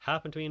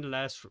 Happened to me in the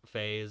last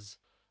phase.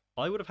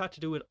 I would have had to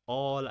do it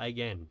all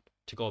again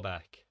to go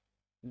back.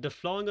 The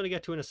flaw I'm going to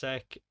get to in a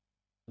sec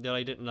that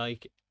I didn't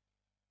like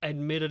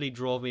admittedly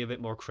drove me a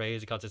bit more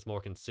crazy because it's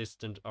more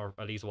consistent, or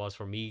at least it was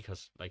for me,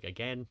 because, like,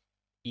 again,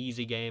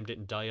 easy game,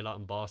 didn't die a lot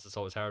in bosses,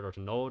 so it's harder to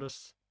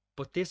notice.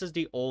 But this is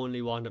the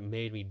only one that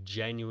made me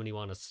genuinely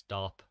want to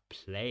stop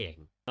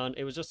playing. And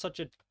it was just such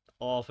an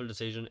awful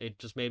decision. It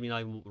just made me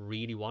not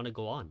really want to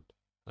go on.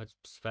 I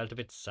just felt a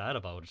bit sad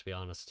about it, to be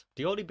honest.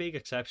 The only big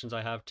exceptions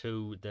I have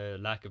to the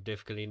lack of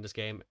difficulty in this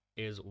game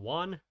is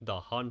one, the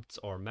hunts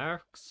or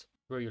marks,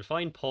 where you'll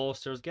find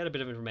posters, get a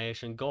bit of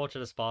information, go to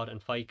the spot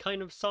and fight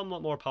kind of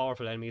somewhat more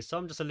powerful enemies,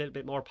 some just a little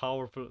bit more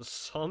powerful,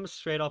 some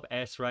straight up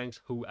S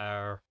ranks who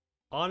are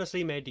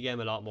honestly made the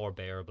game a lot more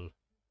bearable.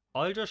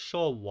 I'll just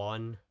show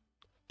one,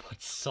 but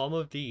some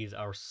of these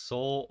are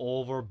so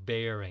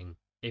overbearing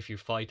if you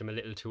fight them a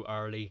little too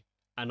early,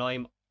 and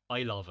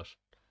I love it.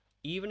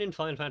 Even in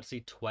Final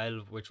Fantasy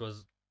XII, which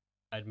was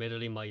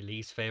admittedly my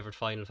least favourite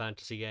Final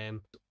Fantasy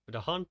game,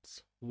 the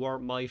hunts were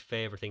my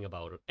favourite thing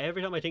about it.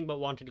 Every time I think about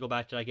wanting to go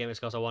back to that game, it's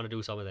because I want to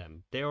do some of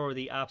them. They were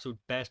the absolute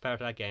best part of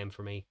that game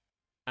for me.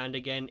 And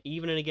again,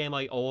 even in a game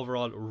I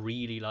overall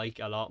really like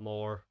a lot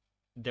more,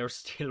 they're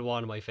still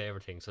one of my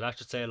favourite things. So that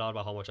should say a lot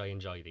about how much I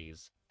enjoy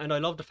these. And I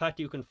love the fact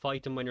that you can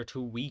fight them when you're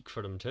too weak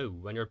for them too,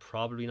 when you're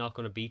probably not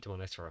going to beat them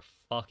unless you're a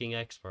fucking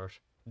expert.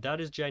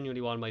 That is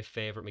genuinely one of my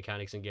favourite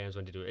mechanics in games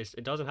when they do it.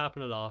 It doesn't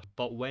happen a lot,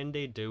 but when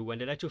they do, when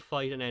they let you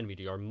fight an enemy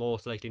that you're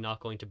most likely not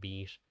going to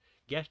beat,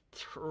 get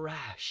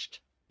thrashed.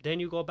 Then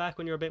you go back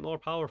when you're a bit more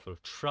powerful,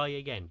 try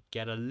again,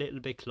 get a little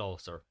bit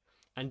closer.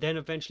 And then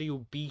eventually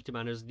you beat them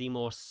and it's the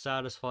most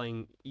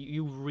satisfying,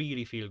 you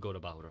really feel good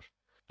about it.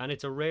 And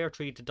it's a rare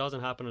treat, it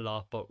doesn't happen a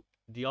lot, but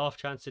the off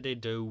chance that they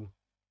do,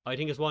 I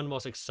think it's one of the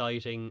most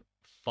exciting,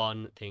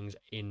 fun things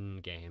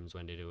in games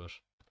when they do it.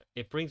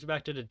 It brings me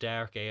back to the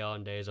dark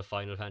Aeon days of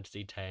Final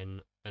Fantasy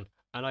X, and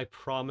I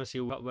promise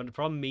you,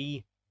 from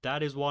me,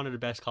 that is one of the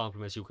best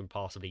compliments you can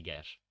possibly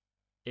get.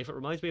 If it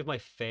reminds me of my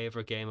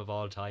favourite game of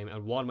all time,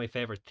 and one of my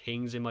favourite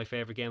things in my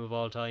favourite game of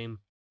all time,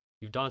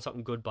 you've done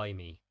something good by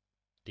me.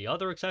 The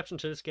other exception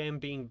to this game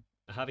being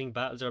having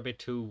battles are a bit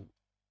too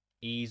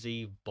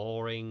easy,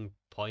 boring,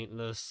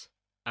 pointless,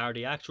 are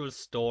the actual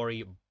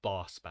story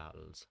boss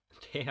battles.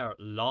 They are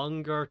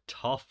longer,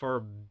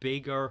 tougher,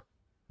 bigger,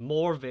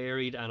 more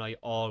varied, and I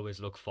always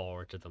look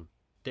forward to them.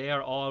 They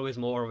are always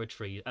more of a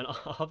treat, and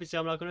obviously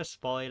I'm not going to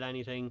spoil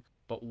anything,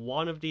 but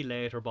one of the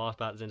later boss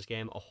battles in this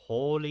game,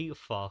 holy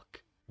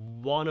fuck,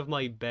 one of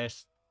my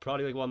best,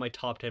 probably like one of my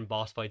top 10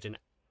 boss fights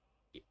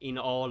in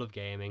all of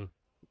gaming.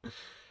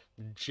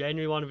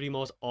 Genuinely one of the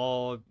most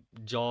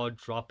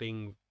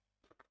jaw-dropping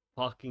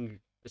fucking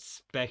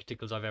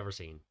spectacles I've ever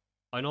seen.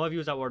 I know I've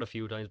used that word a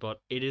few times,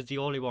 but it is the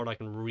only word I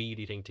can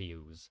really think to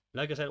use.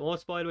 Like I said, I won't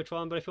spoil which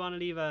one, but if you want to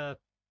leave a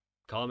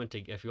comment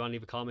to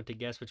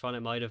guess which one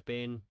it might have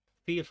been,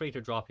 feel free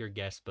to drop your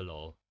guess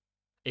below.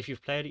 If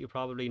you've played it, you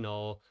probably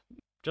know.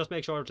 Just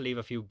make sure to leave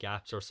a few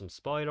gaps or some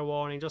spoiler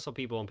warning, just so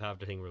people won't have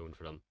the thing ruined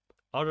for them.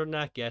 Other than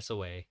that, guess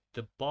away.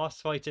 The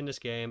boss fights in this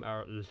game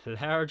are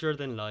larger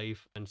than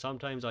life, and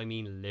sometimes I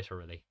mean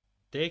literally.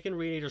 They can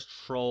really just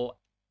throw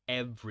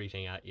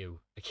everything at you,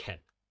 again,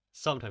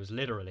 sometimes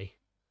literally,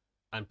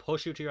 and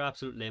push you to your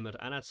absolute limit.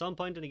 And at some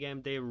point in the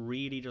game, they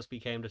really just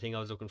became the thing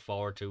I was looking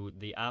forward to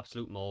the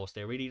absolute most.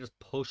 They really just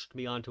pushed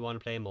me on to want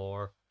to play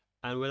more.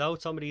 And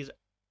without some of these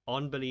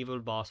unbelievable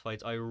boss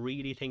fights, I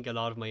really think a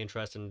lot of my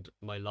interest and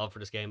my love for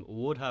this game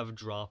would have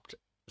dropped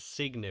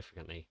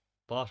significantly.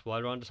 But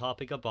while we're on the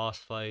topic of boss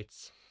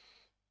fights,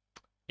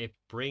 it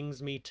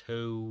brings me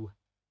to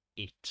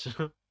it.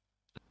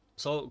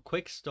 So,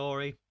 quick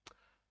story.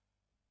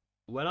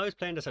 When I was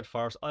playing this at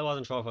first, I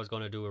wasn't sure if I was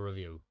going to do a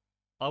review.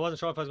 I wasn't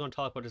sure if I was going to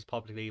talk about this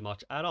publicly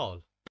much at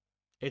all.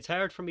 It's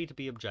hard for me to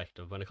be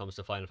objective when it comes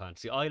to Final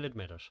Fantasy, I'll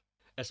admit it.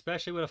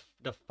 Especially with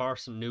the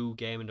first new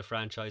game in the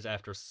franchise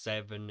after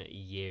 7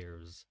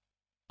 years.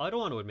 I don't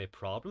want to admit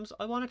problems,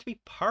 I want it to be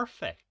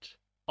perfect.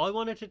 I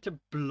wanted it to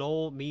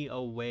blow me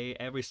away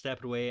every step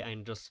of the way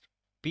and just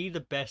be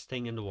the best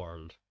thing in the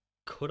world.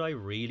 Could I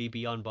really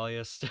be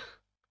unbiased?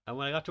 And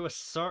when I got to a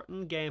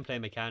certain gameplay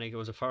mechanic, it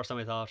was the first time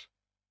I thought,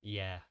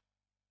 yeah,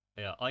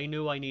 I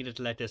knew I needed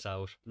to let this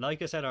out.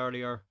 Like I said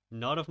earlier,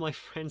 none of my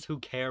friends who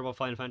care about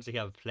Final Fantasy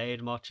have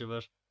played much of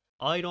it.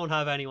 I don't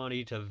have anyone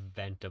to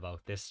vent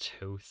about this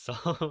to,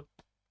 so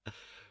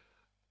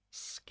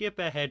skip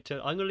ahead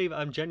to. I'm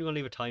genuinely gonna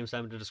leave a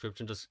timestamp in the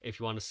description just if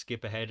you want to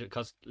skip ahead,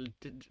 because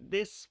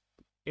this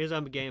is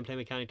a gameplay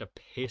mechanic that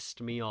pissed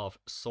me off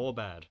so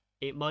bad.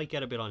 It might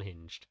get a bit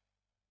unhinged.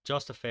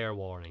 Just a fair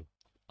warning.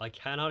 I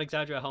cannot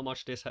exaggerate how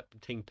much this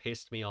thing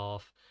pissed me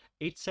off.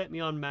 It set me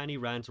on many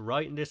rants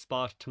right in this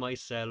spot to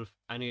myself,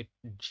 and it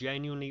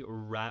genuinely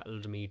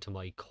rattled me to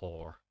my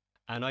core.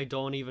 And I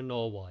don't even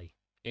know why.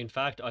 In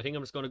fact, I think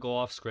I'm just going to go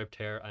off script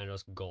here and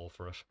just go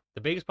for it.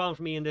 The biggest problem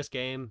for me in this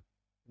game,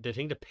 the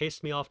thing that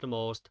pissed me off the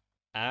most,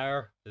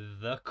 are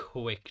the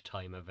quick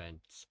time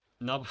events.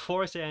 Now,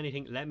 before I say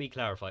anything, let me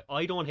clarify.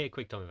 I don't hate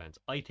quick time events.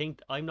 I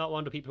think I'm not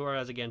one of the people who are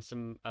as against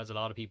them as a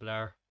lot of people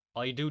are.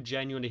 I do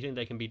genuinely think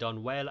they can be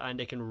done well, and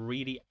they can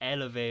really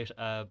elevate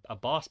a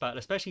boss battle,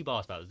 especially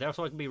boss battles. They're what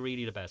I can be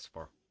really the best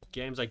for.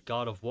 Games like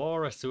God of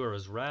War,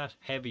 Asura's Wrath,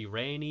 Heavy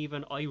Rain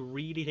even, I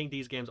really think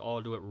these games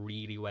all do it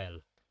really well.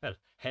 Well,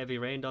 Heavy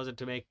Rain does it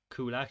to make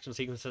cool action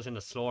sequences in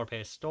a slower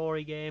paced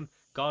story game.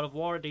 God of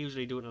War, they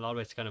usually do it in a lot of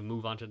ways to kind of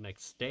move on to the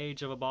next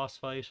stage of a boss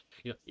fight.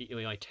 You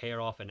might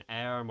tear off an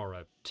arm or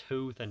a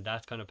tooth and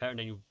that's kind of part, and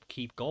then you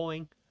keep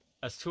going.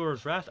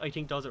 Asura's Wrath, I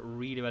think, does it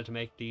really well to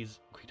make these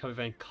quick time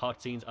event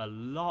cutscenes a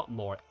lot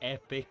more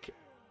epic.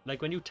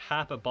 Like, when you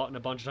tap a button a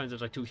bunch of times,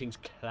 there's like two things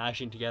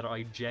clashing together.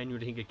 I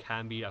genuinely think it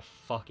can be a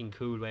fucking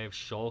cool way of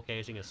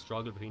showcasing a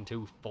struggle between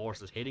two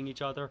forces hitting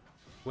each other.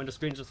 When the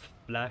screen's just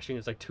flashing,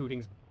 it's like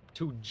two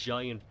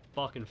giant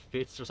fucking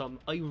fists or something.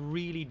 I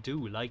really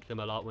do like them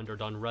a lot when they're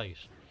done right.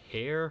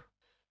 Here,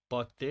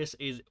 but this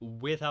is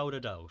without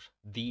a doubt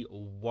the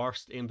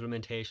worst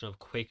implementation of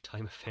quick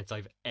time events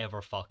I've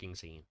ever fucking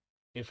seen.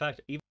 In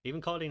fact,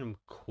 even calling them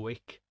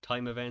quick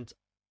time events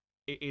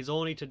is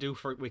only to do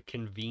with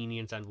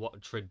convenience and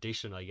what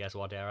tradition, I guess,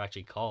 what they are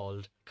actually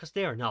called, because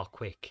they are not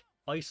quick.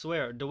 I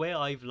swear, the way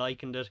I've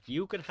likened it,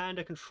 you could hand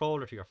a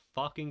controller to your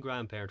fucking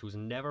grandparent who's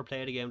never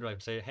played a game drive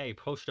and say, hey,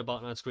 push the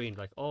button on screen,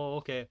 like, oh,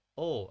 okay,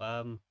 oh,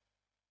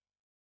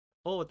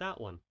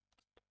 that one.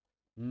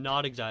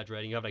 Not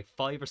exaggerating, you have like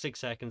 5 or 6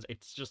 seconds,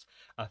 it's just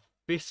a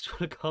fist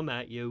will come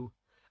at you,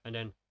 and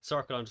then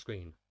circle on the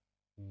screen.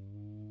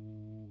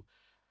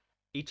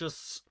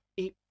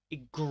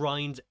 It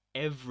grinds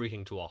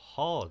everything to a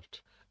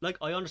halt. Like,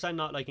 I understand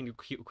not liking the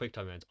quick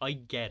time events. I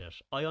get it.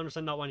 I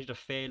understand not wanting to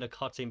fail a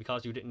cutscene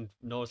because you didn't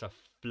notice a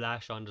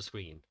flash on the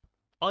screen.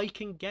 I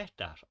can get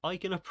that. I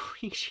can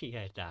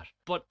appreciate that.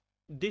 But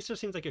this just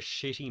seems like a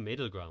shitty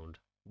middle ground.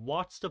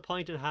 What's the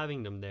point in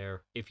having them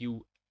there if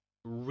you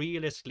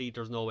realistically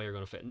there's no way you're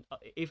going to fit?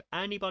 If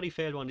anybody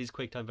failed one of these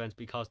quick time events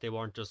because they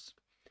weren't just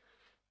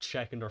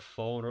checking their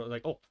phone or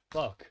like, oh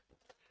fuck,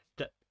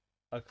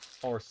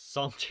 or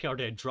something, or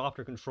they dropped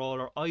their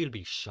controller, I'll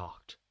be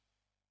shocked.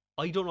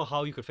 I don't know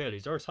how you could fail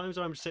these. There are times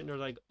when I'm sitting there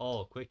like,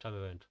 oh, quick time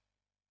event.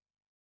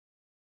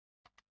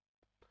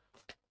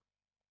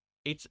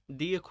 It's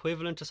the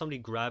equivalent to somebody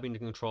grabbing the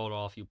controller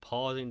off you,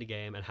 pausing the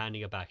game and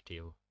handing it back to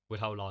you with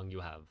how long you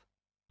have.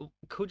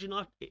 Could you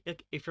not,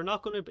 if you're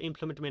not going to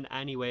implement them in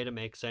any way that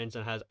makes sense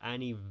and has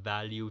any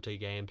value to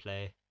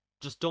gameplay,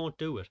 just don't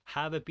do it.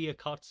 Have it be a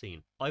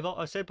cutscene.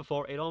 I've said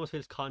before, it almost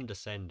feels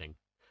condescending.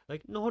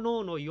 Like,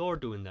 no, you're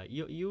doing that.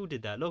 You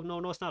did that. Look, no,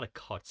 it's not a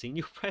cutscene.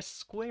 You press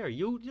square.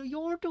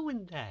 You're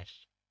doing that.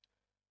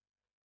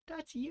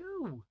 That's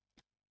you.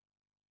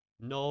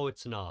 No,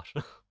 it's not.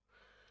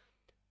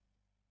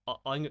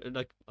 I'm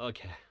like,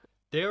 okay.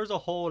 There's a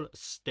whole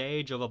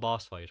stage of a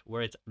boss fight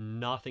where it's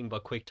nothing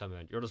but quick time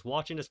event. You're just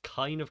watching this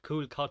kind of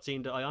cool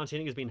cutscene that I honestly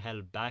think is being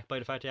held back by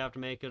the fact they have to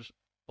make it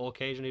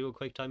occasionally do a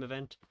quick time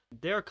event.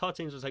 There are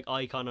cutscenes with like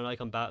icon and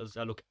icon battles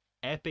that look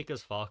epic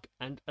as fuck,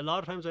 and a lot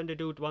of times when they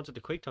do the ones with the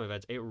quick time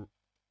events,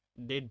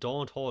 they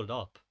don't hold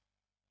up.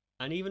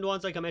 And even the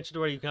ones like I mentioned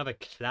where you can have a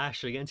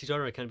clash against each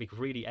other, it can be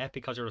really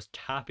epic because you're just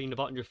tapping the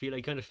button,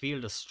 you kind of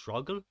feel the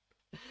struggle.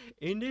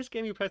 In this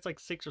game you press like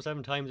 6 or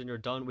 7 times and you're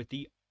done with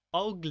the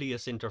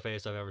ugliest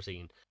interface I've ever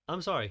seen.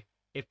 I'm sorry,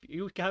 if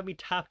you have me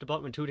tap the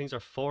button when two things are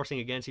forcing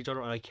against each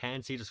other and I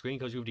can't see the screen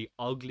because you have the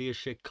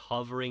ugliest shit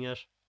covering it,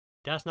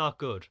 that's not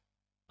good.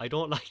 I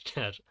don't like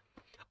that.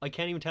 I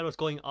can't even tell what's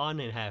going on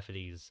in half of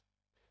these.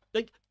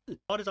 Like,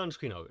 what is on the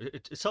screen now?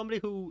 It's somebody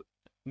who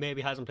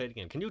maybe hasn't played the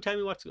game. Can you tell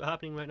me what's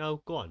happening right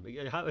now? Go on,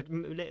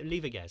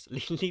 leave a guess.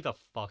 Leave a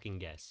fucking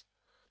guess.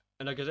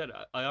 And like I said,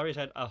 I already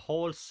said a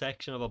whole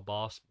section of a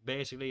boss,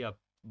 basically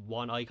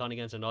one icon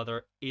against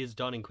another, is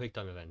done in quick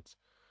time events.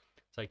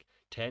 It's like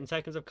 10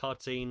 seconds of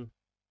cutscene,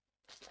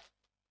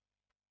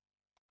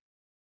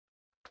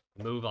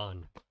 move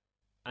on.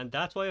 And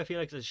that's why I feel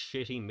like it's a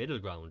shitty middle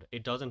ground.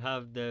 It doesn't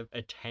have the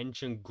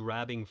attention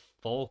grabbing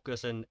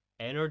focus and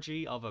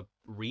energy of a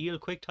real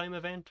quick time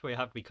event where you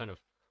have to be kind of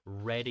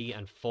ready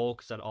and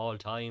focused at all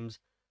times.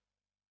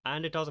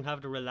 And it doesn't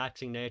have the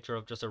relaxing nature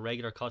of just a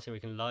regular cutscene where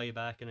you can lie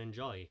back and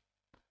enjoy.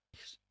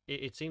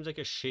 It seems like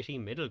a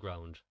shitty middle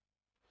ground.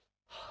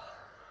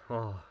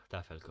 Oh,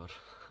 that felt good.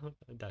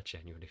 That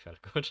genuinely felt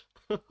good.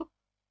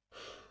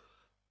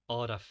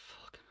 Oh, that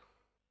fucking...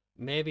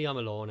 Maybe I'm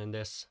alone in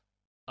this.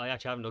 I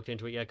actually haven't looked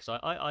into it yet because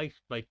I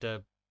like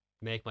to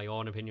make my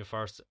own opinion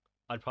first.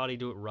 I'd probably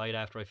do it right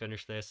after I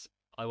finish this.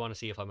 I want to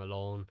see if I'm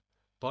alone.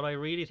 But I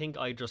really think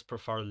I just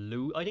prefer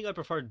I think I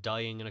prefer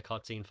dying in a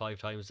cutscene 5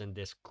 times than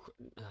this.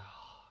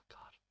 Oh,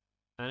 God.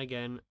 And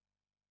again,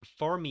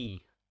 for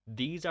me,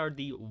 these are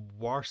the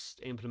worst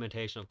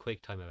implementation of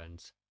quick time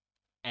events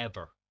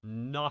ever.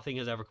 Nothing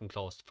has ever come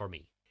close for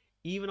me.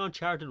 Even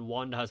Uncharted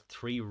 1 that has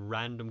 3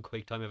 random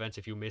quick time events,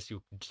 if you miss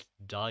you just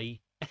die.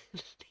 At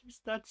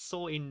least that's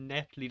so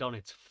ineptly done,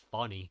 it's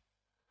funny.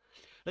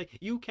 Like,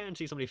 you can't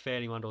see somebody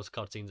failing one of those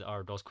cutscenes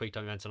or those quick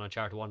time events in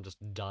Uncharted 1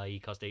 just die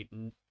because they,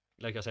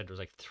 like I said, there's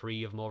like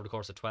 3 of them over the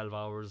course of 12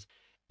 hours.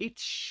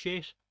 It's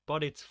shit,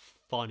 but it's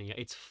funny.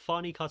 It's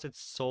funny because it's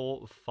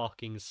so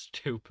fucking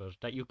stupid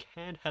that you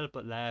can't help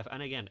but laugh.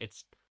 And again,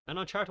 and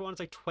Uncharted 1 is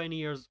like 20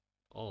 years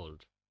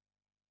old.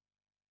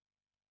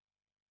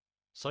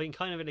 So you can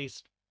kind of at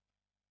least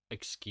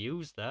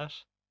excuse that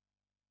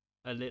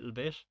a little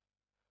bit.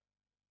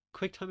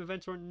 Quick time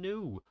events were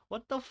new.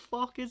 What the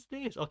fuck is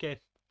this? Okay,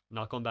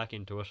 not going back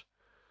into it.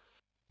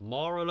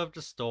 Moral of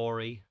the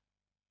story: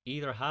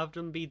 either have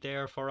them be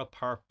there for a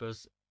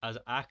purpose as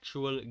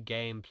actual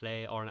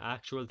gameplay or an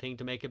actual thing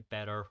to make it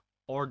better,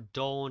 or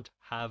don't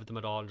have them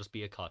at all and just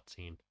be a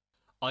cutscene.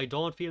 I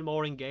don't feel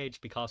more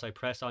engaged because I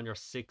press on your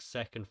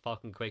 6-second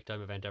fucking quick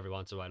time event every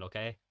once in a while,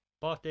 okay?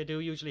 But they do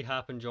usually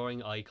happen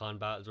during icon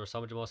battles, or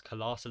some of the most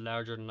colossal,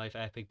 larger than life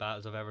epic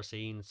battles I've ever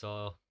seen,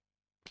 so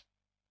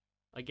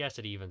I guess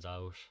it evens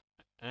out.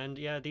 And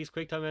yeah, these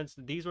quick time events,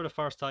 these were the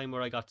first time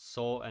where I got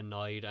so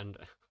annoyed and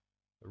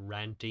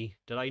ranty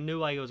that I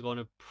knew I was going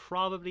to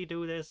probably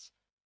do this.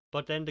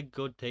 But then the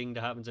good thing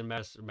that happens in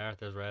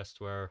Martha's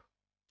Rest, where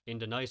in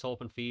the nice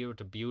open field with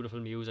the beautiful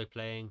music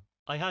playing,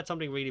 I had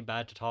something really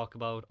bad to talk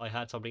about. I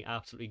had something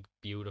absolutely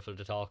beautiful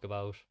to talk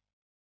about.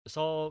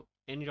 So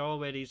in your own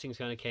way, these things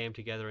kind of came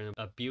together in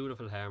a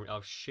beautiful harmony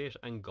of shit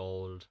and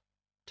gold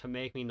to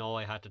make me know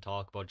I had to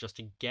talk about, just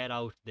to get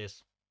out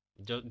this,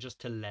 just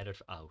to let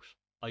it out.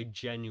 I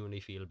genuinely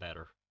feel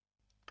better.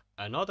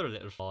 Another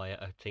little flaw,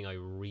 a thing I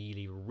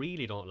really,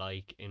 really don't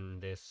like in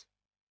this,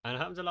 and it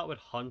happens a lot with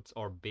hunts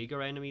or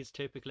bigger enemies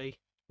typically,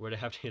 where they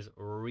have this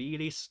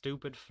really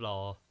stupid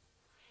flaw.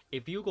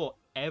 If you go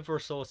ever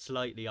so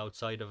slightly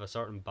outside of a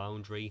certain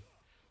boundary,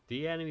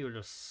 the enemy will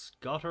just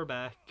scutter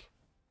back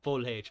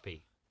full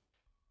HP.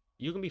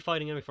 You can be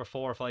fighting him for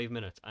 4 or 5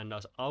 minutes, and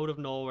that's out of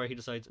nowhere he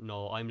decides,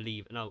 no, I'm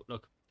leaving. Now,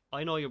 look,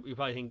 I know you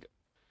probably think,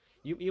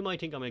 you might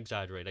think I'm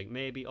exaggerating. Like,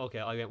 maybe, okay,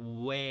 I went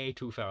way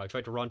too far. I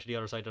tried to run to the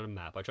other side of the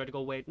map. I tried to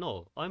go way...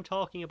 No, I'm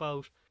talking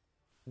about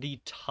the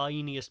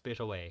tiniest bit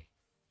away.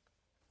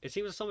 It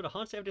seems that some of the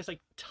hunts have this,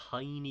 like,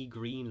 tiny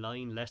green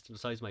line less than the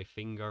size of my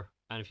finger.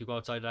 And if you go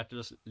outside of that, to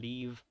just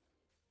leave.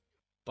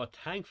 But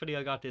thankfully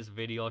I got this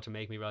video to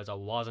make me realize I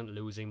wasn't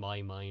losing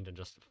my mind and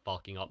just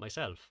fucking up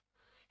myself.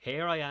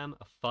 Here I am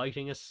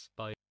fighting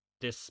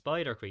this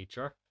spider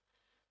creature.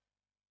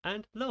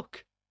 And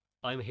look,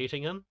 I'm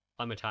hitting him.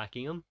 I'm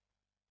attacking him.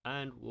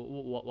 And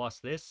what's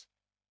this?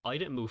 I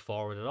didn't move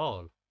forward at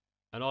all.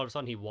 And all of a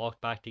sudden he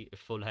walked back to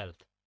full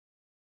health.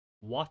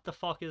 What the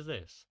fuck is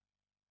this?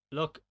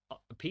 Look,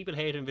 people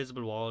hate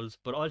invisible walls,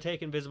 but I'll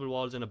take invisible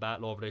walls in a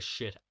battle over this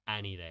shit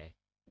any day.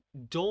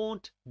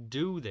 Don't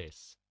do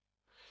this.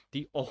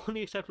 The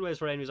only acceptable ways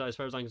for enemies, as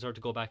far as I'm concerned,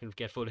 to go back and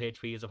get full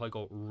HP is if I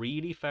go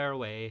really far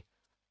away,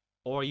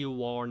 or you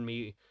warn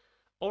me,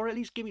 or at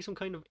least give me some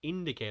kind of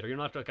indicator. You're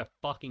not like a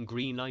fucking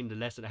green line the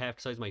less than half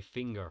the size of my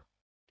finger.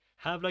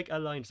 Have like a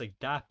line that's like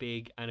that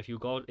big, and if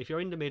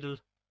you're in the middle,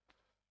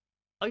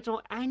 I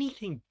don't know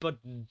anything but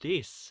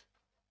this.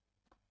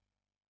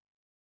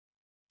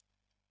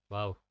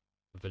 Wow,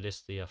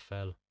 Velistia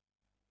fell.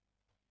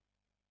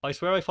 I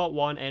swear I fought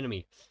one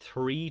enemy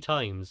 3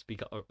 times,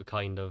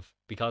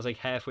 because like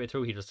halfway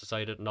through he just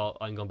decided, no,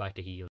 I'm going back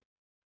to heal.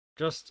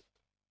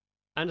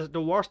 And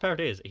the worst part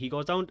is, he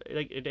goes down,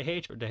 like, the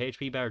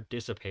HP bar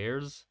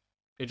disappears.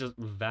 It just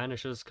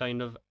vanishes,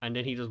 kind of, and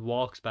then he just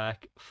walks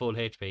back full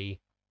HP.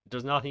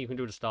 There's nothing you can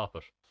do to stop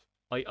it.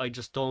 I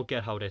just don't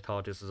get how they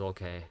thought this is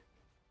okay.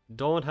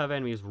 Don't have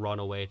enemies run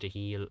away to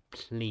heal,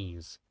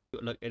 please.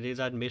 Look, it is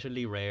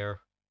admittedly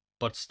rare,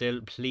 but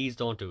still, please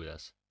don't do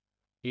this.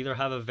 Either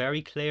have a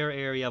very clear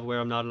area of where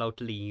I'm not allowed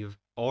to leave,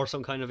 or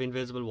some kind of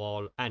invisible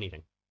wall,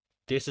 anything.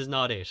 This is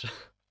not it.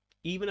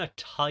 Even a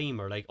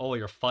timer, like, oh,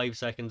 you're 5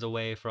 seconds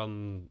away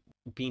from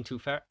being too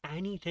far,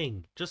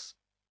 anything. Just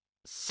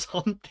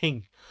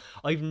something.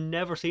 I've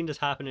never seen this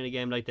happen in a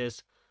game like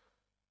this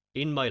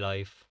in my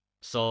life,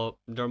 so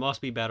there must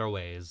be better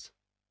ways.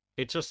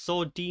 It's just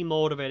so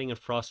demotivating and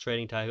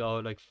frustrating to go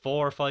like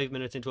 4 or 5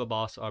 minutes into a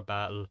boss or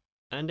battle,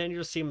 and then you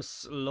just see him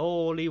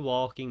slowly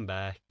walking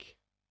back,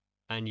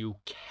 and you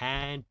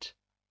can't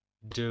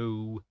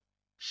do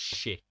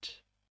shit.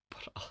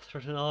 But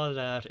other than all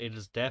that, it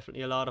is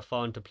definitely a lot of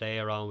fun to play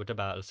around with the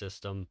battle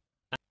system.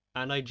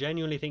 And I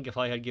genuinely think if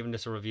I had given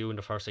this a review in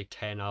the first like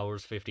 10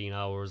 hours, 15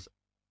 hours,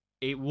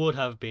 it would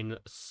have been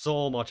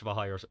so much of a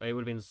higher, it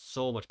would have been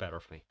so much better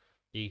for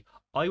me.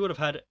 I would have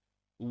had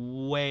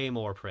way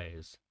more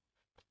praise.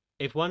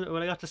 When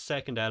I got the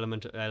second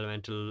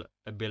elemental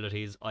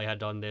abilities, I had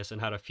done this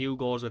and had a few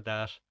goes with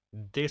that,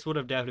 this would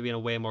have definitely been a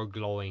way more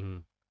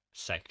glowing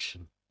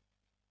section.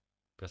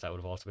 Because that would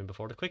have also been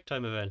before the quick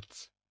time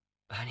events.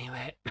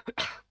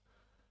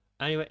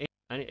 Anyway,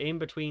 in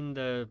between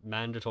the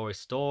mandatory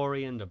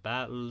story and the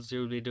battles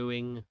you'll be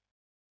doing,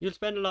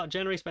 you'll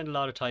generally spend a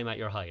lot of time at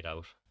your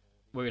hideout,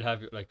 where you'll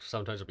have, like,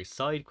 sometimes there'll be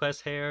side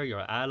quests here, your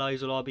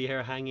allies will all be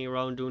here hanging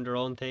around doing their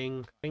own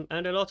thing,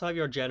 and you'll also have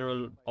your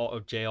general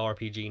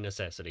JRPG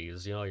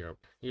necessities, you know,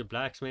 your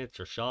blacksmith,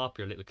 your shop,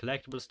 your little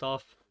collectible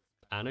stuff,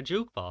 and a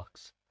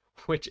jukebox,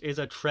 which is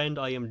a trend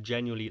I am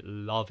genuinely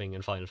loving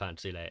in Final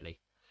Fantasy lately.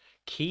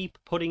 Keep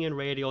putting in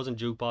radios and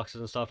jukeboxes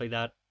and stuff like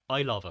that.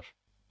 I love it.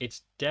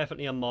 It's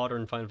definitely a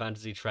modern Final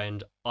Fantasy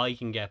trend I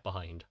can get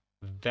behind.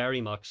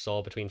 Very much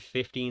so. Between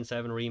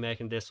 15.7 Remake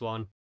and this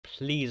one,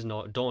 please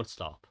no, don't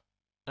stop.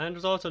 And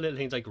there's also little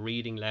things like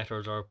reading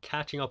letters or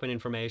catching up on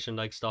information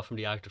like stuff from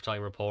the active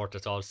time report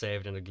that's all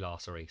saved in a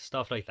glossary,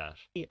 stuff like that.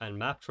 And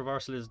map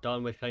traversal is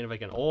done with kind of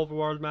like an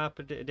overworld map.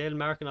 They'll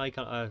mark an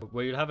icon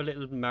where you'll have a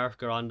little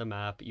marker on the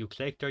map. You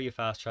click there, you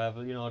fast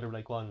travel. You know, they're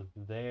like one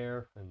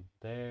there and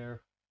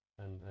there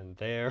and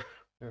there.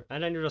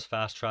 And then you just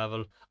fast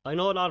travel. I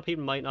know a lot of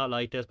people might not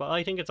like this, but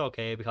I think it's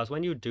okay because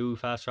when you do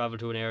fast travel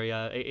to an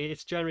area,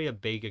 it's generally a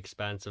big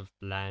expanse of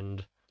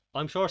land.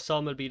 I'm sure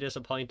some will be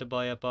disappointed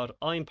by it, but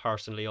I'm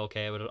personally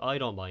okay with it. I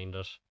don't mind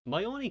it.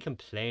 My only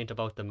complaint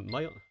about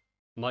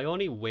my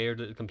only weird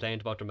little complaint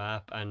about the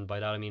map, and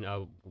by that I mean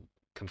a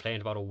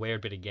complaint about a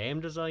weird bit of game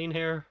design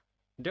here.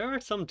 There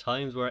are some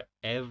times where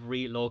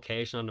every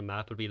location on the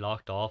map will be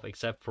locked off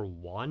except for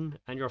one,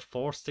 and you're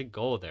forced to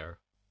go there.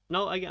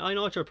 Now, I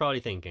know what you're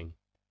probably thinking.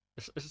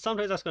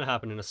 Sometimes that's going to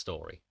happen in a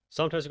story.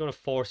 Sometimes they're going to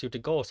force you to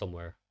go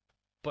somewhere.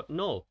 But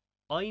no,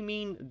 I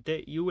mean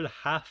that you will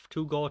have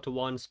to go to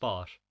one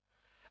spot.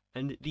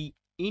 And the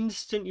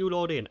instant you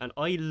load in, and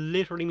I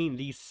literally mean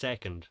the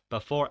second,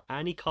 before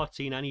any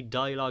cutscene, any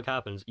dialogue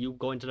happens, you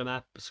go into the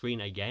map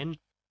screen again,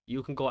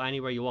 you can go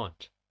anywhere you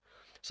want.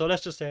 So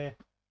let's just say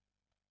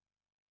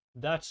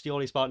that's the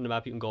only spot in the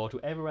map you can go to.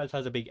 Everywhere else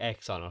has a big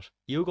X on it.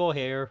 You go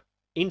here,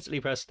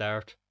 instantly press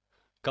start,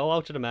 go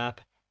out to the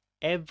map,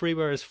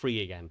 everywhere is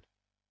free again.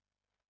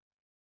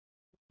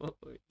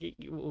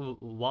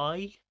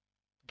 Why?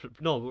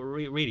 No,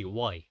 really,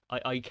 why?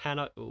 I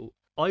cannot...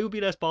 I would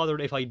be less bothered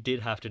if I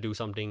did have to do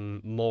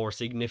something more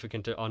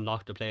significant to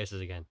unlock the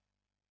places again.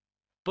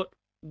 But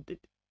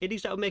at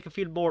least that would make it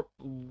feel more,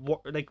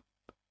 like,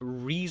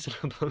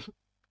 reasonable.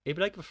 It'd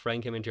be like if a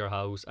friend came into your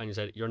house and you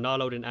said, you're not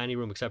allowed in any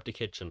room except the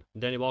kitchen.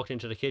 And then he walked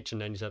into the kitchen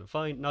and you said,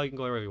 fine, now you can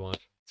go wherever you want.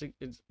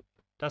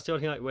 That's the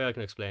only way I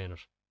can explain it.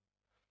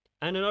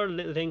 And another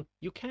little thing,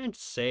 you can't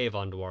save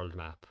on the world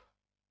map.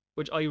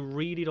 Which I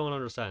really don't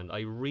understand.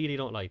 I really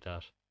don't like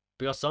that.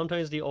 Because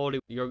sometimes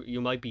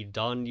you might be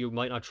done, you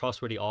might not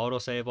trust where the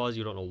autosave was,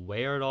 you don't know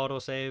where it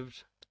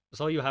autosaved.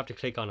 So you have to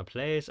click on a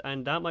place,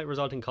 and that might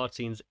result in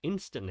cutscenes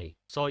instantly.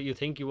 So you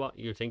think you're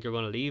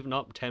going to leave,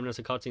 not 10 minutes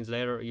of cutscenes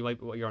later,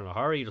 you're in a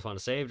hurry, you just want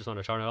to save, just want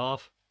to turn it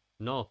off.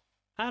 No.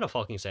 Add a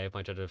fucking save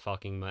point to the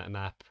fucking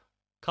map.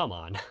 Come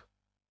on.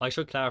 I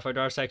should clarify,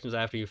 there are sections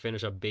after you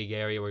finish a big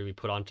area where you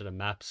put onto the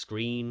map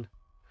screen.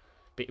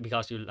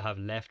 Because you'll have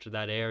left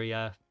that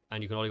area,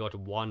 and you can only go to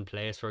one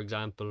place, for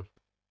example.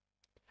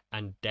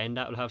 And then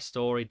that will have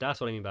story.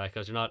 That's what I mean by it,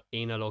 because you're not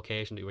in a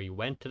location where you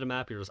went to the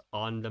map, you're just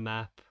on the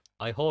map.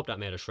 I hope that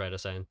made a shred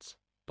of sense.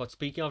 But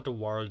speaking of the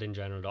world in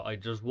general, though,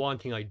 there's one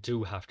thing I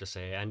do have to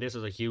say, and this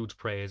is a huge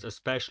praise,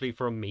 especially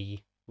from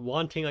me.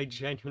 One thing I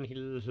genuinely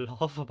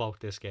love about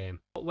this game.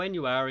 But when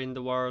you are in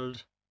the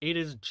world, it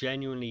is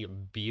genuinely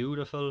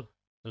beautiful,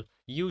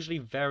 usually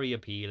very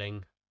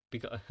appealing,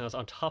 because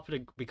on top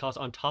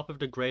of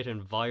the great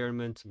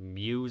environment,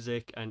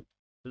 music, and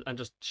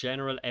just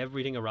general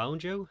everything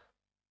around you,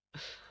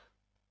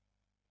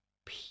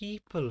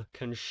 people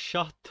can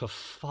shut the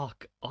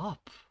fuck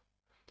up.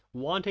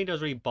 One thing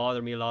does really bother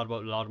me a lot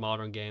about a lot of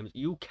modern games,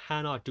 you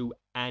cannot do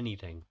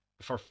anything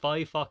for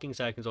 5 fucking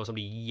seconds or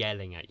somebody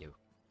yelling at you.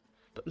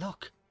 But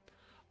look,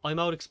 I'm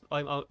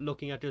out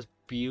looking at this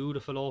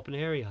beautiful open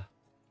area.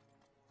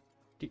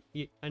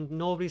 And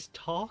nobody's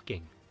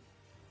talking.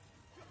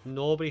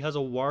 Nobody has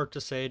a word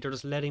to say, they're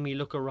just letting me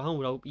look around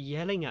without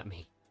yelling at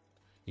me.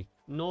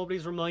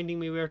 Nobody's reminding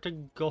me where to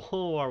go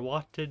or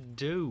what to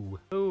do.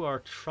 Or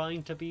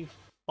trying to be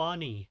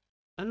funny.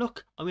 And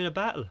look, I'm in a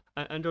battle,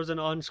 and there's an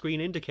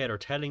on-screen indicator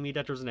telling me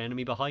that there's an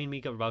enemy behind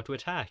me about to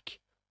attack.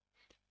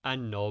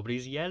 And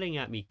nobody's yelling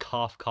at me,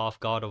 cough cough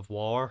god of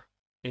war.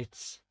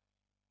 It's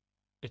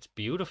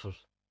beautiful.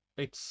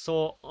 It's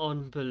so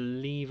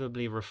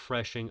unbelievably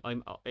refreshing.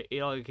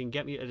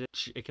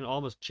 It can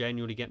almost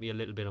genuinely get me a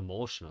little bit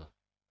emotional.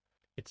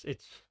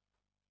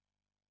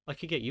 I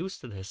could get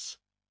used to this.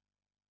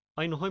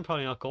 I know I'm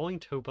probably not going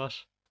to, but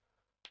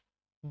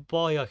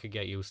boy, I could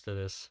get used to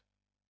this.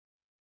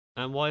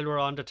 And while we're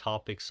on the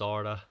topic,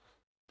 sorta,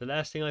 the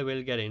last thing I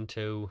will get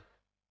into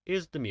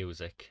is the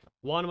music.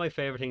 One of my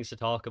favourite things to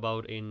talk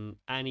about in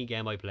any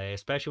game I play,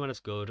 especially when it's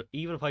good,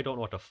 even if I don't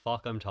know what the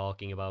fuck I'm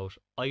talking about,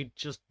 I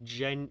just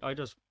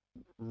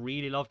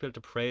really love to be able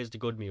to praise the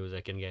good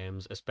music in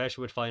games,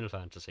 especially with Final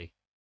Fantasy.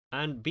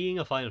 And being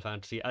a Final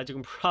Fantasy, as you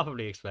can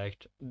probably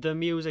expect, the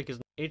music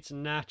it's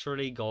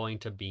naturally going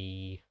to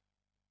be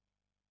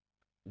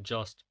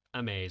just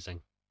amazing.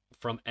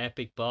 From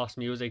epic boss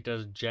music that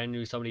is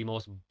genuinely some of the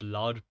most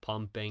blood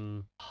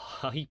pumping,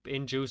 hype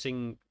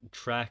inducing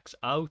tracks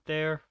out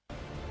there,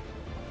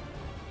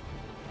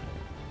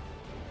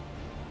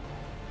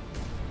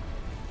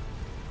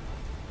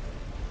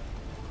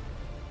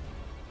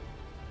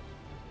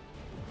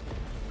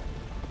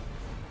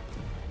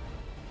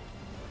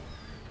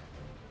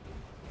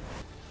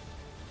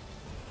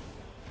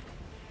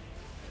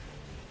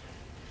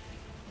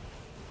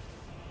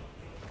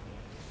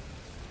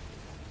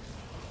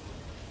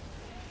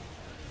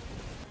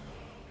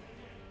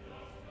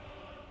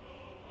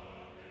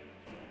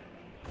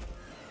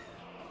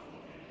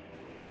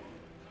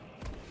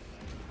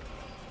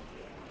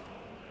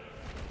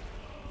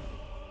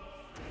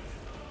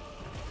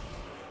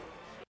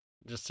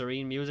 just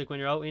serene music when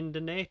you're out in the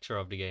nature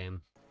of the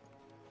game.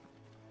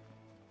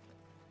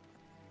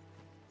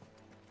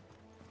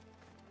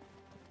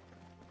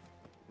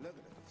 Look at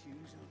the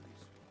fuse on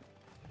this.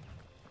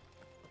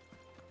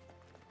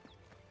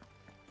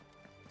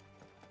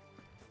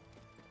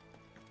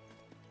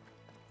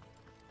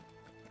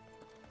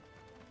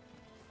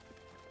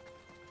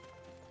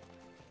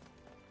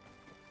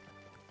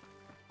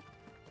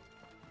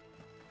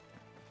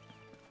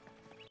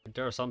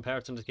 There are some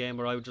parts in this game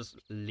where I would just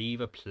leave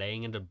it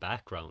playing in the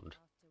background,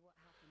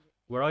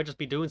 where I'd just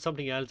be doing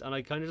something else and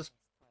I kind of just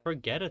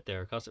forget it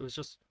there because it was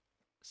just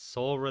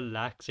so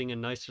relaxing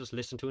and nice to just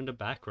listen to in the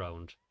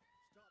background.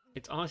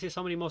 It's honestly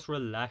some of the most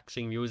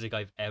relaxing music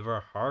I've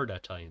ever heard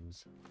at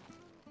times.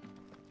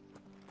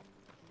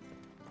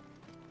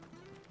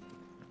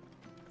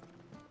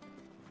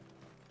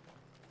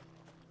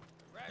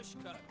 Fresh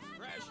cuts,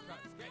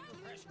 get your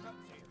fresh cuts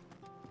here.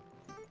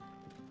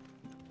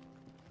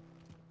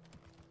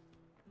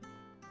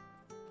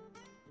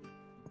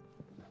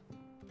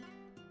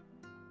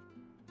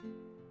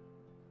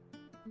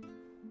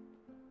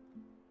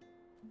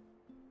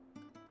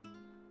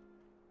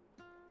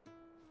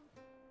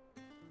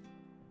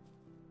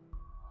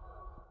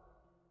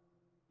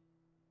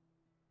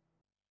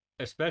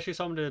 Especially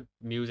some of the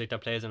music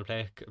that plays in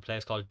a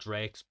place called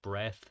Drake's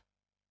Breath.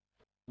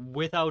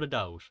 Without a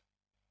doubt,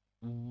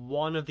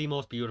 one of the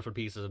most beautiful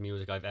pieces of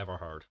music I've ever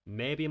heard.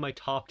 Maybe my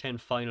top 10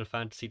 Final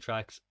Fantasy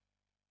tracks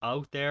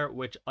out there,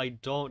 which I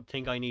don't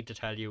think I need to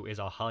tell you is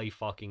a high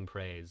fucking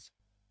praise.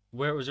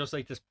 Where it was just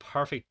like this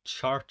perfect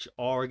church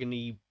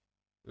organy,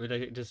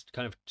 this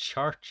kind of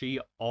churchy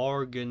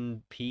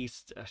organ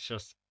piece. It's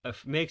just, it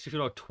makes you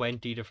feel like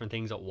 20 different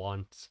things at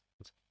once.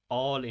 It's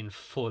all in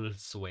full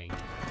swing.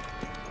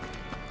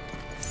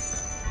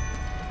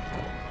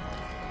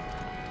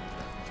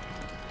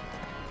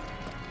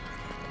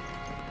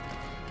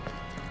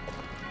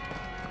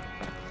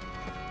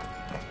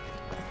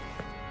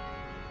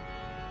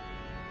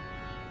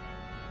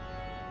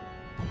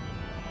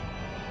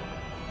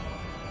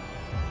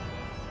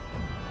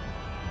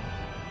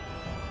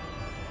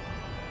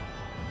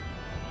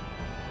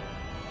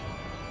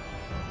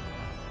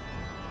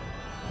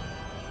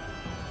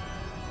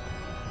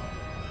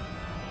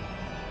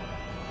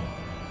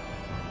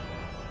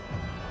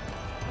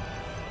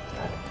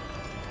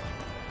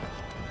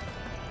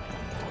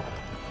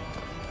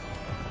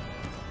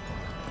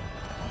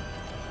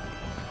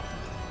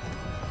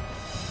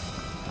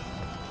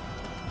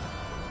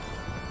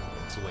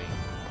 Swing.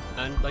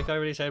 And like I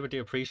already said with the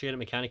appreciated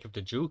mechanic of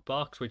the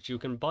jukebox, which you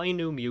can buy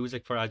new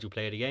music for as you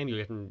play the game,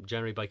 you can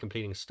generally by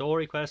completing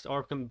story quests,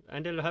 and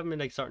they'll have them in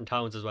like certain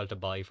towns as well to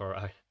buy for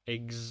an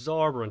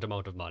exorbitant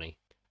amount of money.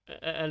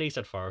 At least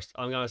at first.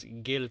 I'm honest,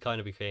 Gil kind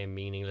of became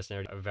meaningless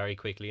very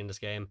quickly in this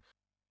game.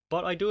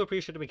 But I do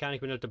appreciate the mechanic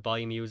being able to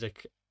buy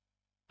music.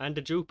 And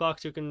the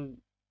jukebox, you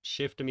can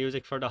shift the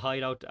music for the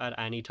hideout at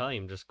any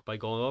time, just by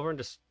going over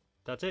and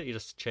that's it, you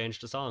just change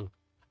the song.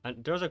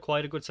 And there's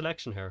quite a good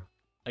selection here.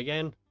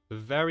 Again,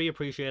 very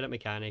appreciated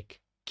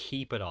mechanic.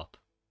 Keep it up.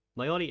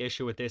 My only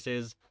issue with this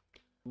is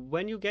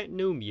when you get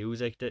new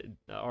music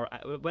or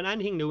when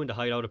anything new in the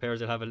hideout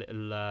appears, it'll have a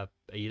little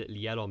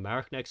yellow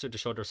mark next to it to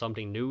show there's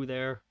something new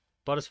there.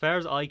 But as far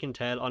as I can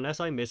tell, unless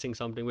I'm missing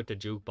something with the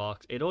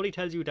jukebox, it only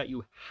tells you that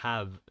you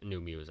have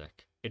new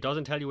music. It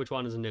doesn't tell you which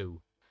one is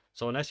new.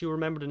 So unless you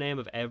remember the name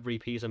of every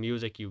piece of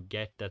music you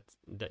get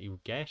that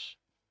you get,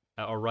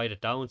 or write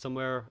it down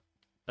somewhere.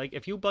 Like,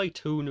 if you buy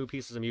 2 new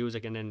pieces of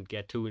music and then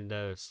get 2 in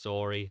the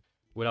story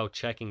without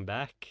checking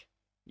back,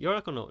 you're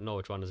not going to know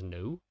which one is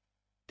new.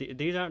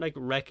 These aren't like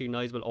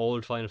recognizable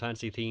old Final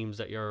Fantasy themes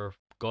that you're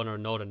going to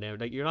know the name.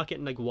 Like, you're not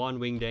getting like One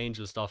Winged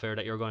Angel stuff here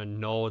that you're going to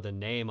know the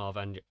name of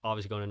and you're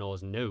obviously going to know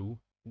is new.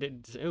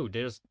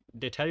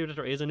 They tell you that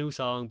there is a new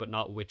song, but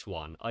not which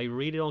one. I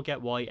really don't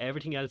get why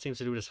everything else seems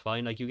to do this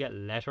fine. Like, you get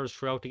letters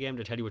throughout the game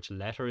to tell you which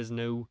letter is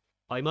new.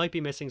 I might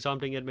be missing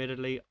something,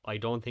 admittedly. I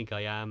don't think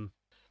I am.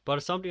 But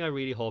it's something I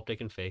really hope they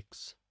can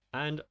fix.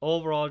 And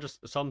overall,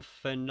 just some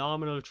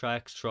phenomenal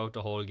tracks throughout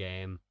the whole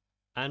game.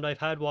 And I've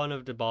had one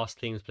of the boss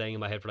themes playing in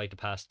my head for like the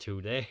past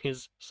 2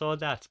 days, so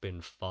that's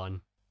been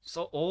fun.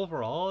 So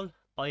overall,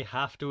 I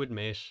have to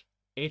admit,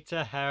 it's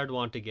a hard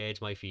one to gauge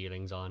my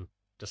feelings on.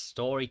 The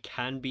story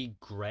can be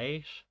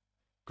great,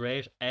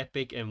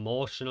 epic,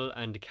 emotional,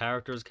 and the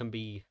characters can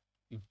be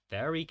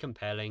very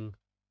compelling.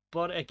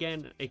 But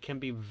again, it can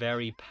be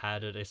very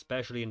padded,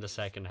 especially in the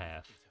second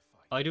half.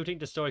 I do think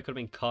the story could have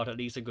been cut at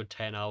least a good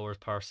 10 hours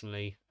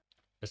personally.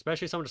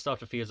 Especially some of the stuff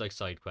that feels like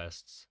side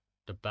quests.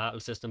 The battle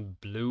system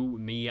blew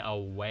me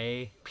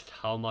away with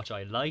how much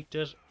I liked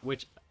it,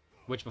 which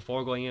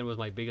before going in was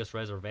my biggest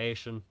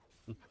reservation.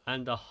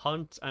 And the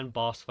hunts and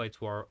boss fights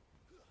were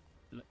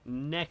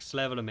next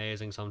level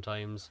amazing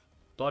sometimes.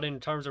 But in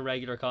terms of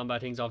regular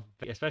combat, things off,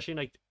 especially in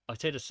like,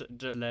 I'd say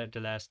the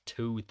last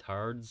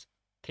 2/3,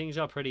 things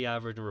got pretty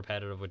average and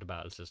repetitive with the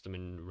battle system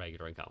in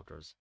regular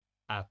encounters.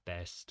 At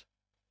best.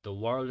 The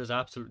world is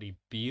absolutely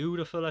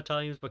beautiful at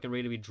times, but can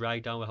really be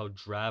dragged down with how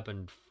drab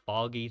and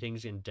foggy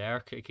things and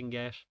dark it can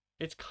get.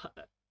 It's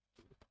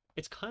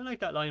It's kind of like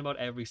that line about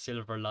every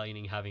silver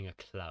lining having a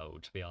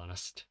cloud, to be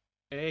honest.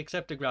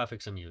 Except the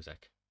graphics and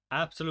music.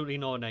 Absolutely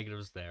no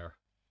negatives there.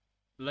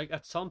 Like,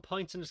 at some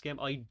points in this game,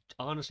 I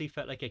honestly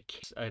felt like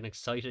an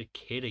excited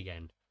kid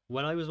again.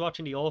 When I was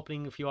watching the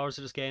opening few hours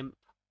of this game,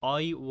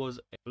 I was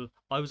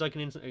like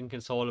an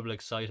inconsolable,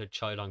 excited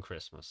child on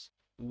Christmas.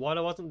 While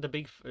I wasn't the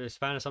big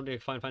fan of something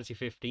like Final Fantasy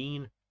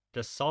 15,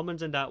 the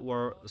summons in that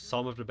were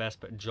some of the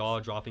best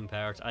jaw-dropping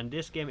parts, and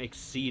this game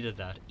exceeded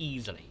that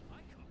easily.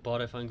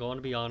 But if I'm going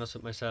to be honest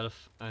with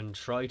myself and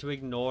try to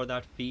ignore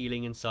that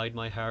feeling inside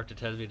my heart that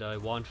tells me that I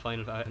want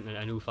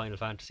a new Final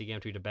Fantasy game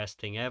to be the best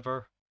thing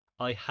ever,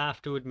 I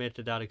have to admit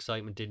that that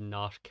excitement did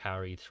not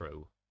carry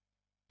through.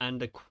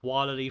 And the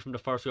quality from the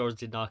first few hours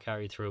did not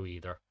carry through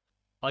either.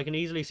 I can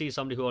easily see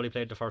somebody who only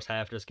played the first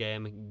half of this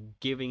game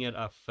giving it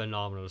a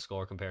phenomenal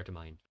score compared to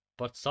mine.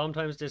 But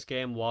sometimes this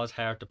game was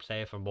hard to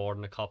play for more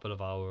than a couple of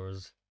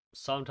hours,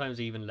 sometimes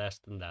even less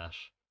than that.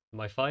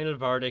 My final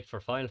verdict for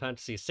Final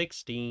Fantasy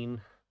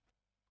 16.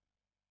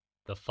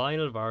 The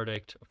final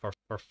verdict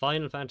for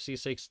Final Fantasy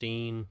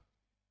 16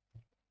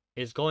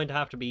 is going to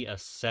have to be a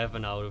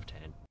 7 out of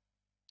 10.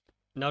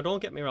 Now,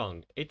 don't get me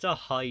wrong, it's a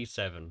high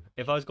 7.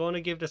 If I was going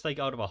to give this like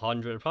out of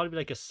 100, it'd probably be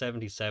like a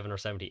 77 or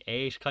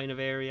 78 kind of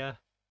area.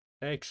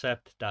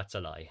 Except that's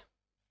a lie.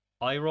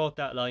 I wrote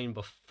that line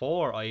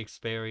before I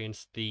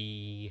experienced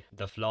the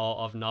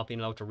flaw of not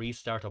being allowed to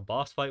restart a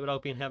boss fight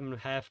without being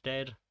half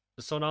dead.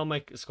 So now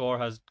my score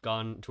has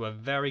gone to a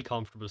very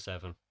comfortable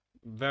 7.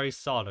 Very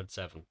solid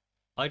 7.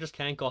 I just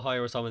can't go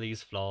higher with some of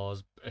these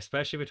flaws,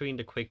 especially between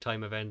the quick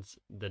time events,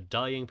 the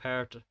dying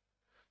part.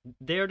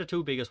 They're the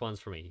two biggest ones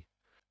for me.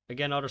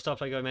 Again, other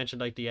stuff like I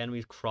mentioned, like the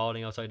enemies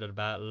crawling outside of the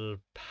battle,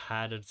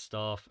 padded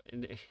stuff.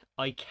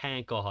 I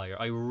can't go higher.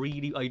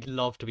 I'd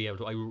love to be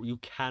able to. You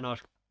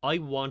cannot. I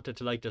wanted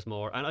to like this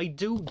more, and I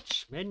do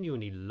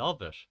genuinely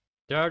love it.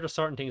 There are just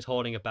certain things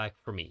holding it back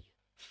for me.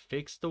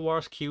 Fix the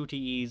worst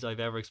QTEs I've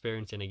ever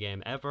experienced in a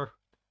game ever.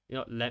 You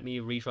know, let me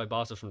retry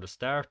bosses from the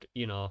start.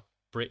 You know,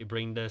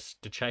 bring the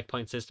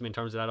checkpoint system in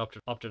terms of that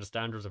up to the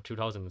standards of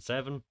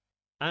 2007,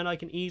 and I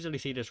can easily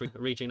see this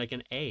reaching like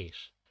an 8.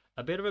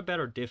 A bit of a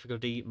better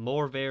difficulty,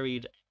 more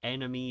varied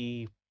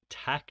enemy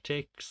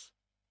tactics,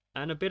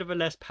 and a bit of a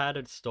less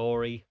padded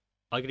story.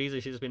 I could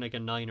easily see this being like a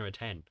 9 or a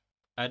 10.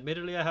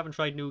 Admittedly, I haven't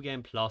tried New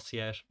Game Plus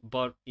yet,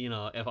 but you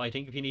know, if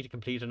you need to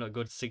complete a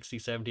good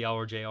 60-70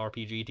 hour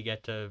JRPG to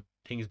get to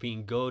things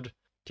being good,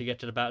 to get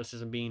to the battle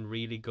system being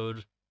really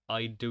good,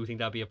 I do think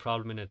that'd be a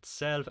problem in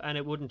itself, and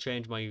it wouldn't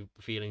change my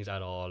feelings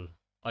at all.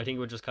 I think it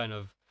would just kind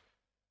of,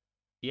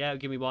 yeah,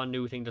 give me one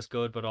new thing that's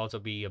good, but also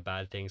be a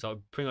bad thing, so it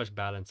would pretty much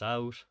balance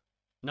out.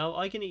 Now,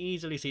 I can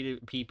easily see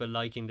people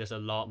liking this a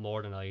lot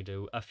more than I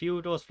do. A few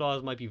of those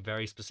flaws might be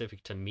very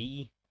specific to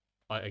me.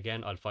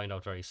 I'll find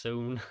out very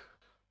soon.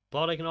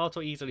 But I can also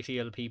easily see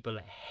other people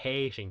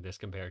hating this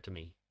compared to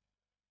me.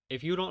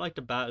 If you don't like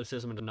the battle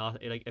system and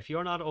if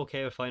you're not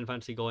okay with Final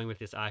Fantasy going with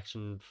this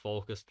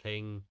action-focused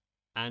thing,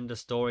 and the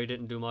story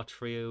didn't do much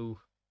for you,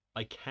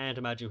 I can't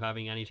imagine you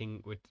having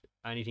anything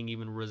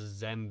even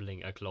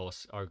resembling a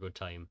close or good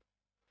time.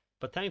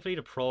 But thankfully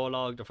the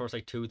prologue, the first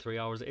like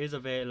 2-3 hours, is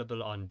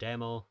available on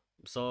demo,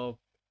 so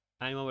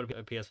anyone with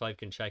a PS5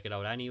 can check it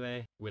out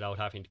anyway, without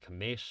having to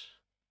commit.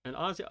 And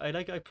honestly,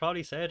 I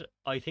probably said,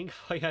 I think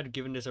if I had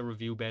given this a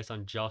review based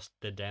on just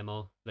the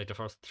demo, like the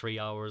first 3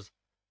 hours,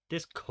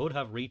 this could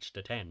have reached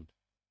a 10.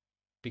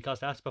 Because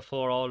that's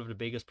before all of the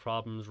biggest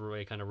problems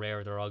really kind of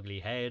rear their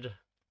ugly head.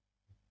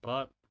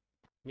 But,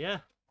 yeah,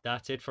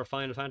 that's it for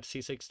Final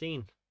Fantasy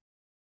 16.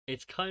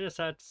 It's kind of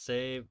sad to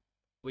say,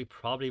 we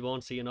probably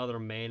won't see another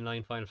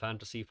mainline Final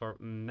Fantasy for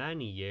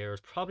many years,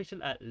 probably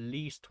till at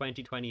least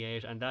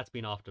 2028, and that's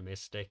been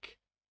optimistic.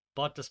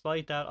 But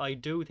despite that, I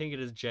do think it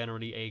is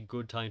generally a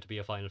good time to be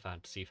a Final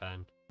Fantasy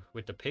fan.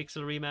 With the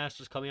Pixel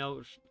remasters coming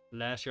out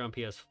last year on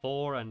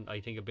PS4, and I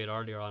think a bit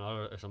earlier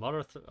on some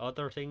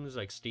other things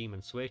like Steam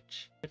and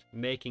Switch,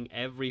 making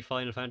every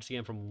Final Fantasy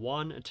game from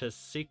 1 to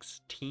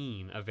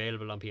 16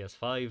 available on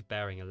PS5,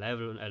 barring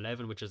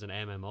 11 which is an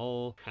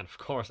MMO, and of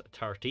course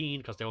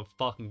 13 because they won't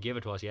fucking give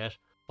it to us yet.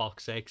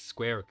 Fuck's sake,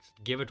 Square,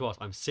 give it to us.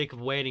 I'm sick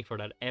of waiting for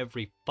that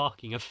every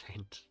fucking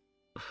event.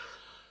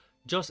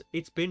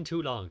 It's been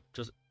too long.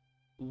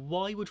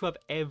 Why would you have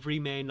every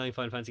mainline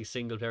Final Fantasy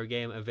single player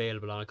game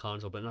available on a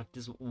console but not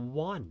this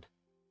one?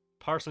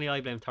 Personally,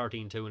 I blame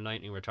 13.2 and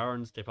Lightning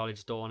Returns. They probably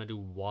just don't want to do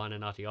one and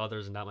not the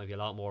others, and that might be a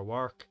lot more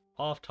work.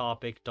 Off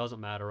topic,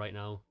 doesn't matter right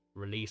now.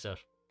 Release it.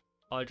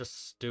 I'll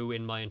just stew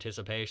in my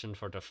anticipation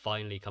for it to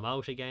finally come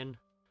out again.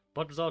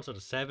 But there's also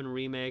the 7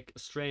 remake,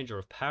 Stranger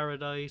of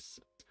Paradise,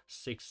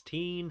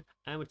 16,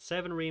 and with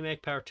 7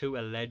 remake part 2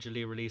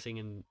 allegedly releasing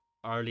in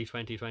early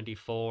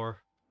 2024.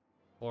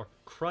 Or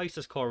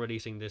Crisis Core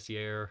releasing this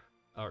year,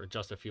 or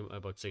just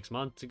about 6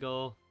 months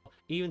ago.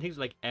 Even things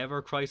like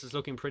Ever Crisis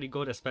looking pretty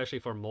good, especially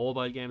for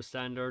mobile game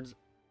standards.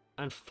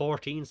 And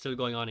 14 still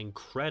going on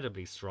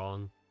incredibly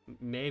strong.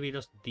 Maybe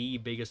just the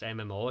biggest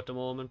MMO at the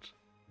moment.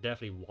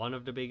 Definitely one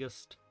of the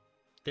biggest.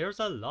 There's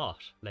a lot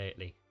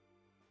lately.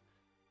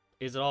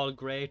 Is it all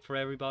great for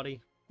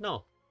everybody?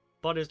 No.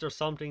 But is there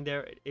something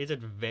there? Is it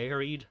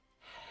varied?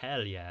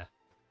 Hell yeah.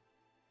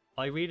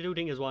 I really do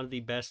think it's one of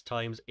the best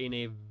times in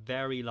a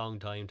very long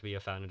time to be a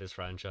fan of this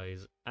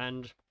franchise.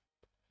 And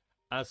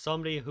as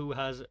somebody who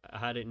has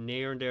had it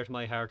near and dear to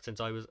my heart since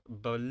I was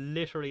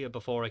literally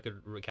before I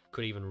could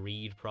even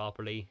read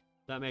properly,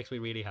 that makes me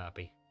really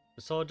happy.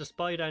 So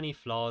despite any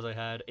flaws I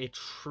had, it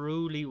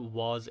truly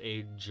was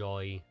a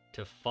joy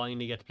to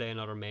finally get to play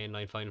another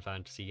mainline Final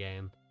Fantasy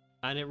game.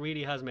 And it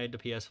really has made the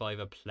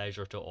PS5 a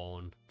pleasure to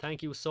own.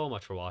 Thank you so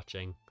much for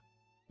watching.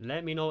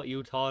 Let me know what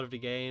you thought of the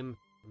game.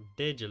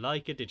 Did you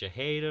like it? Did you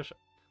hate it?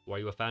 Were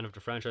you a fan of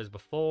the franchise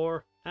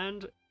before?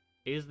 And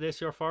is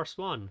this your first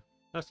one?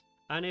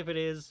 And if it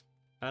is,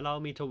 allow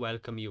me to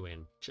welcome you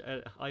in.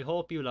 I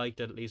hope you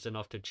liked it at least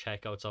enough to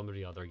check out some of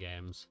the other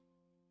games.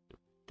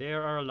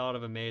 There are a lot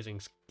of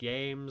amazing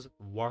games,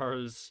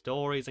 worlds,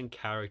 stories and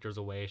characters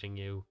awaiting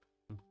you.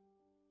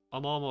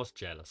 I'm almost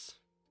jealous.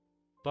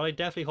 But I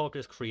definitely hope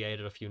this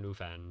created a few new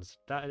fans.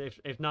 That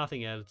if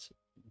nothing else,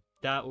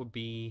 that would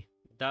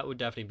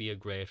definitely be a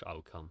great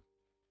outcome.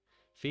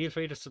 Feel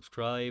free to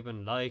subscribe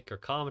and like or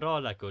comment,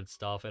 all that good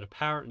stuff. It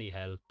apparently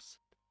helps.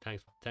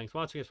 Thanks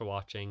once again for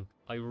watching.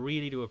 I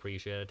really do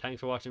appreciate it. Thanks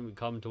for watching.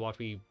 Come to watch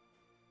me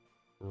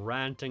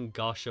rant and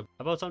gush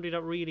about something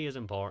that really is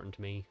important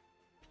to me.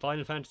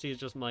 Final Fantasy is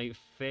just my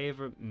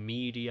favorite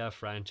media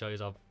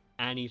franchise of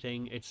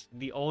anything. It's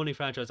the only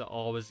franchise that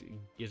always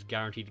is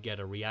guaranteed to get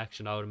a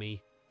reaction out of me.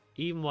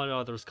 Even when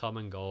others come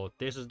and go,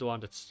 this is the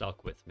one that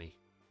stuck with me.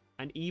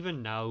 And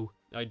even now,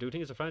 I do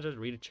think it's a franchise that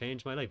really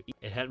changed my life.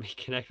 It helped me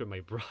connect with my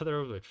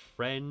brother, with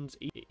friends,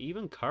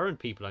 even current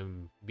people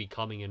I'm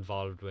becoming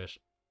involved with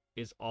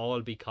is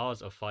all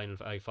because of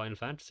a Final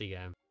Fantasy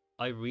game.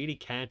 I really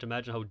can't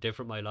imagine how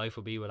different my life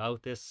would be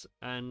without this,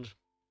 and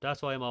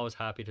that's why I'm always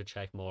happy to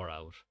check more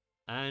out.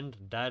 And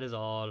that is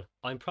all.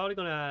 I'm probably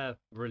gonna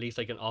release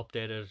like an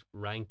updated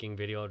ranking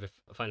video, the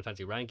Final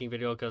Fantasy ranking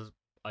video, because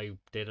I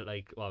did it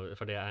like, well,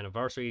 for the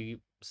anniversary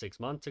 6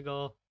 months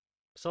ago.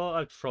 So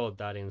I'll throw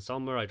that in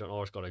somewhere. I don't know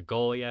where it's gonna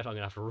go yet. I'm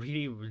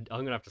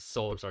gonna have to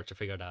soul search to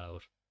figure that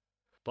out.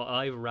 But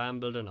I've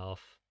rambled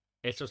enough.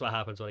 It's just what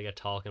happens when I get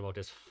talking about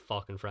this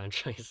fucking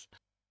franchise.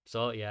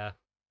 So yeah,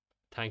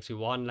 thanks you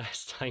one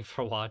last time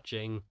for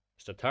watching.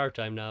 It's the third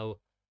time now.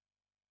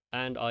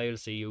 And I'll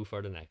see you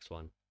for the next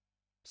one.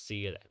 See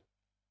you then.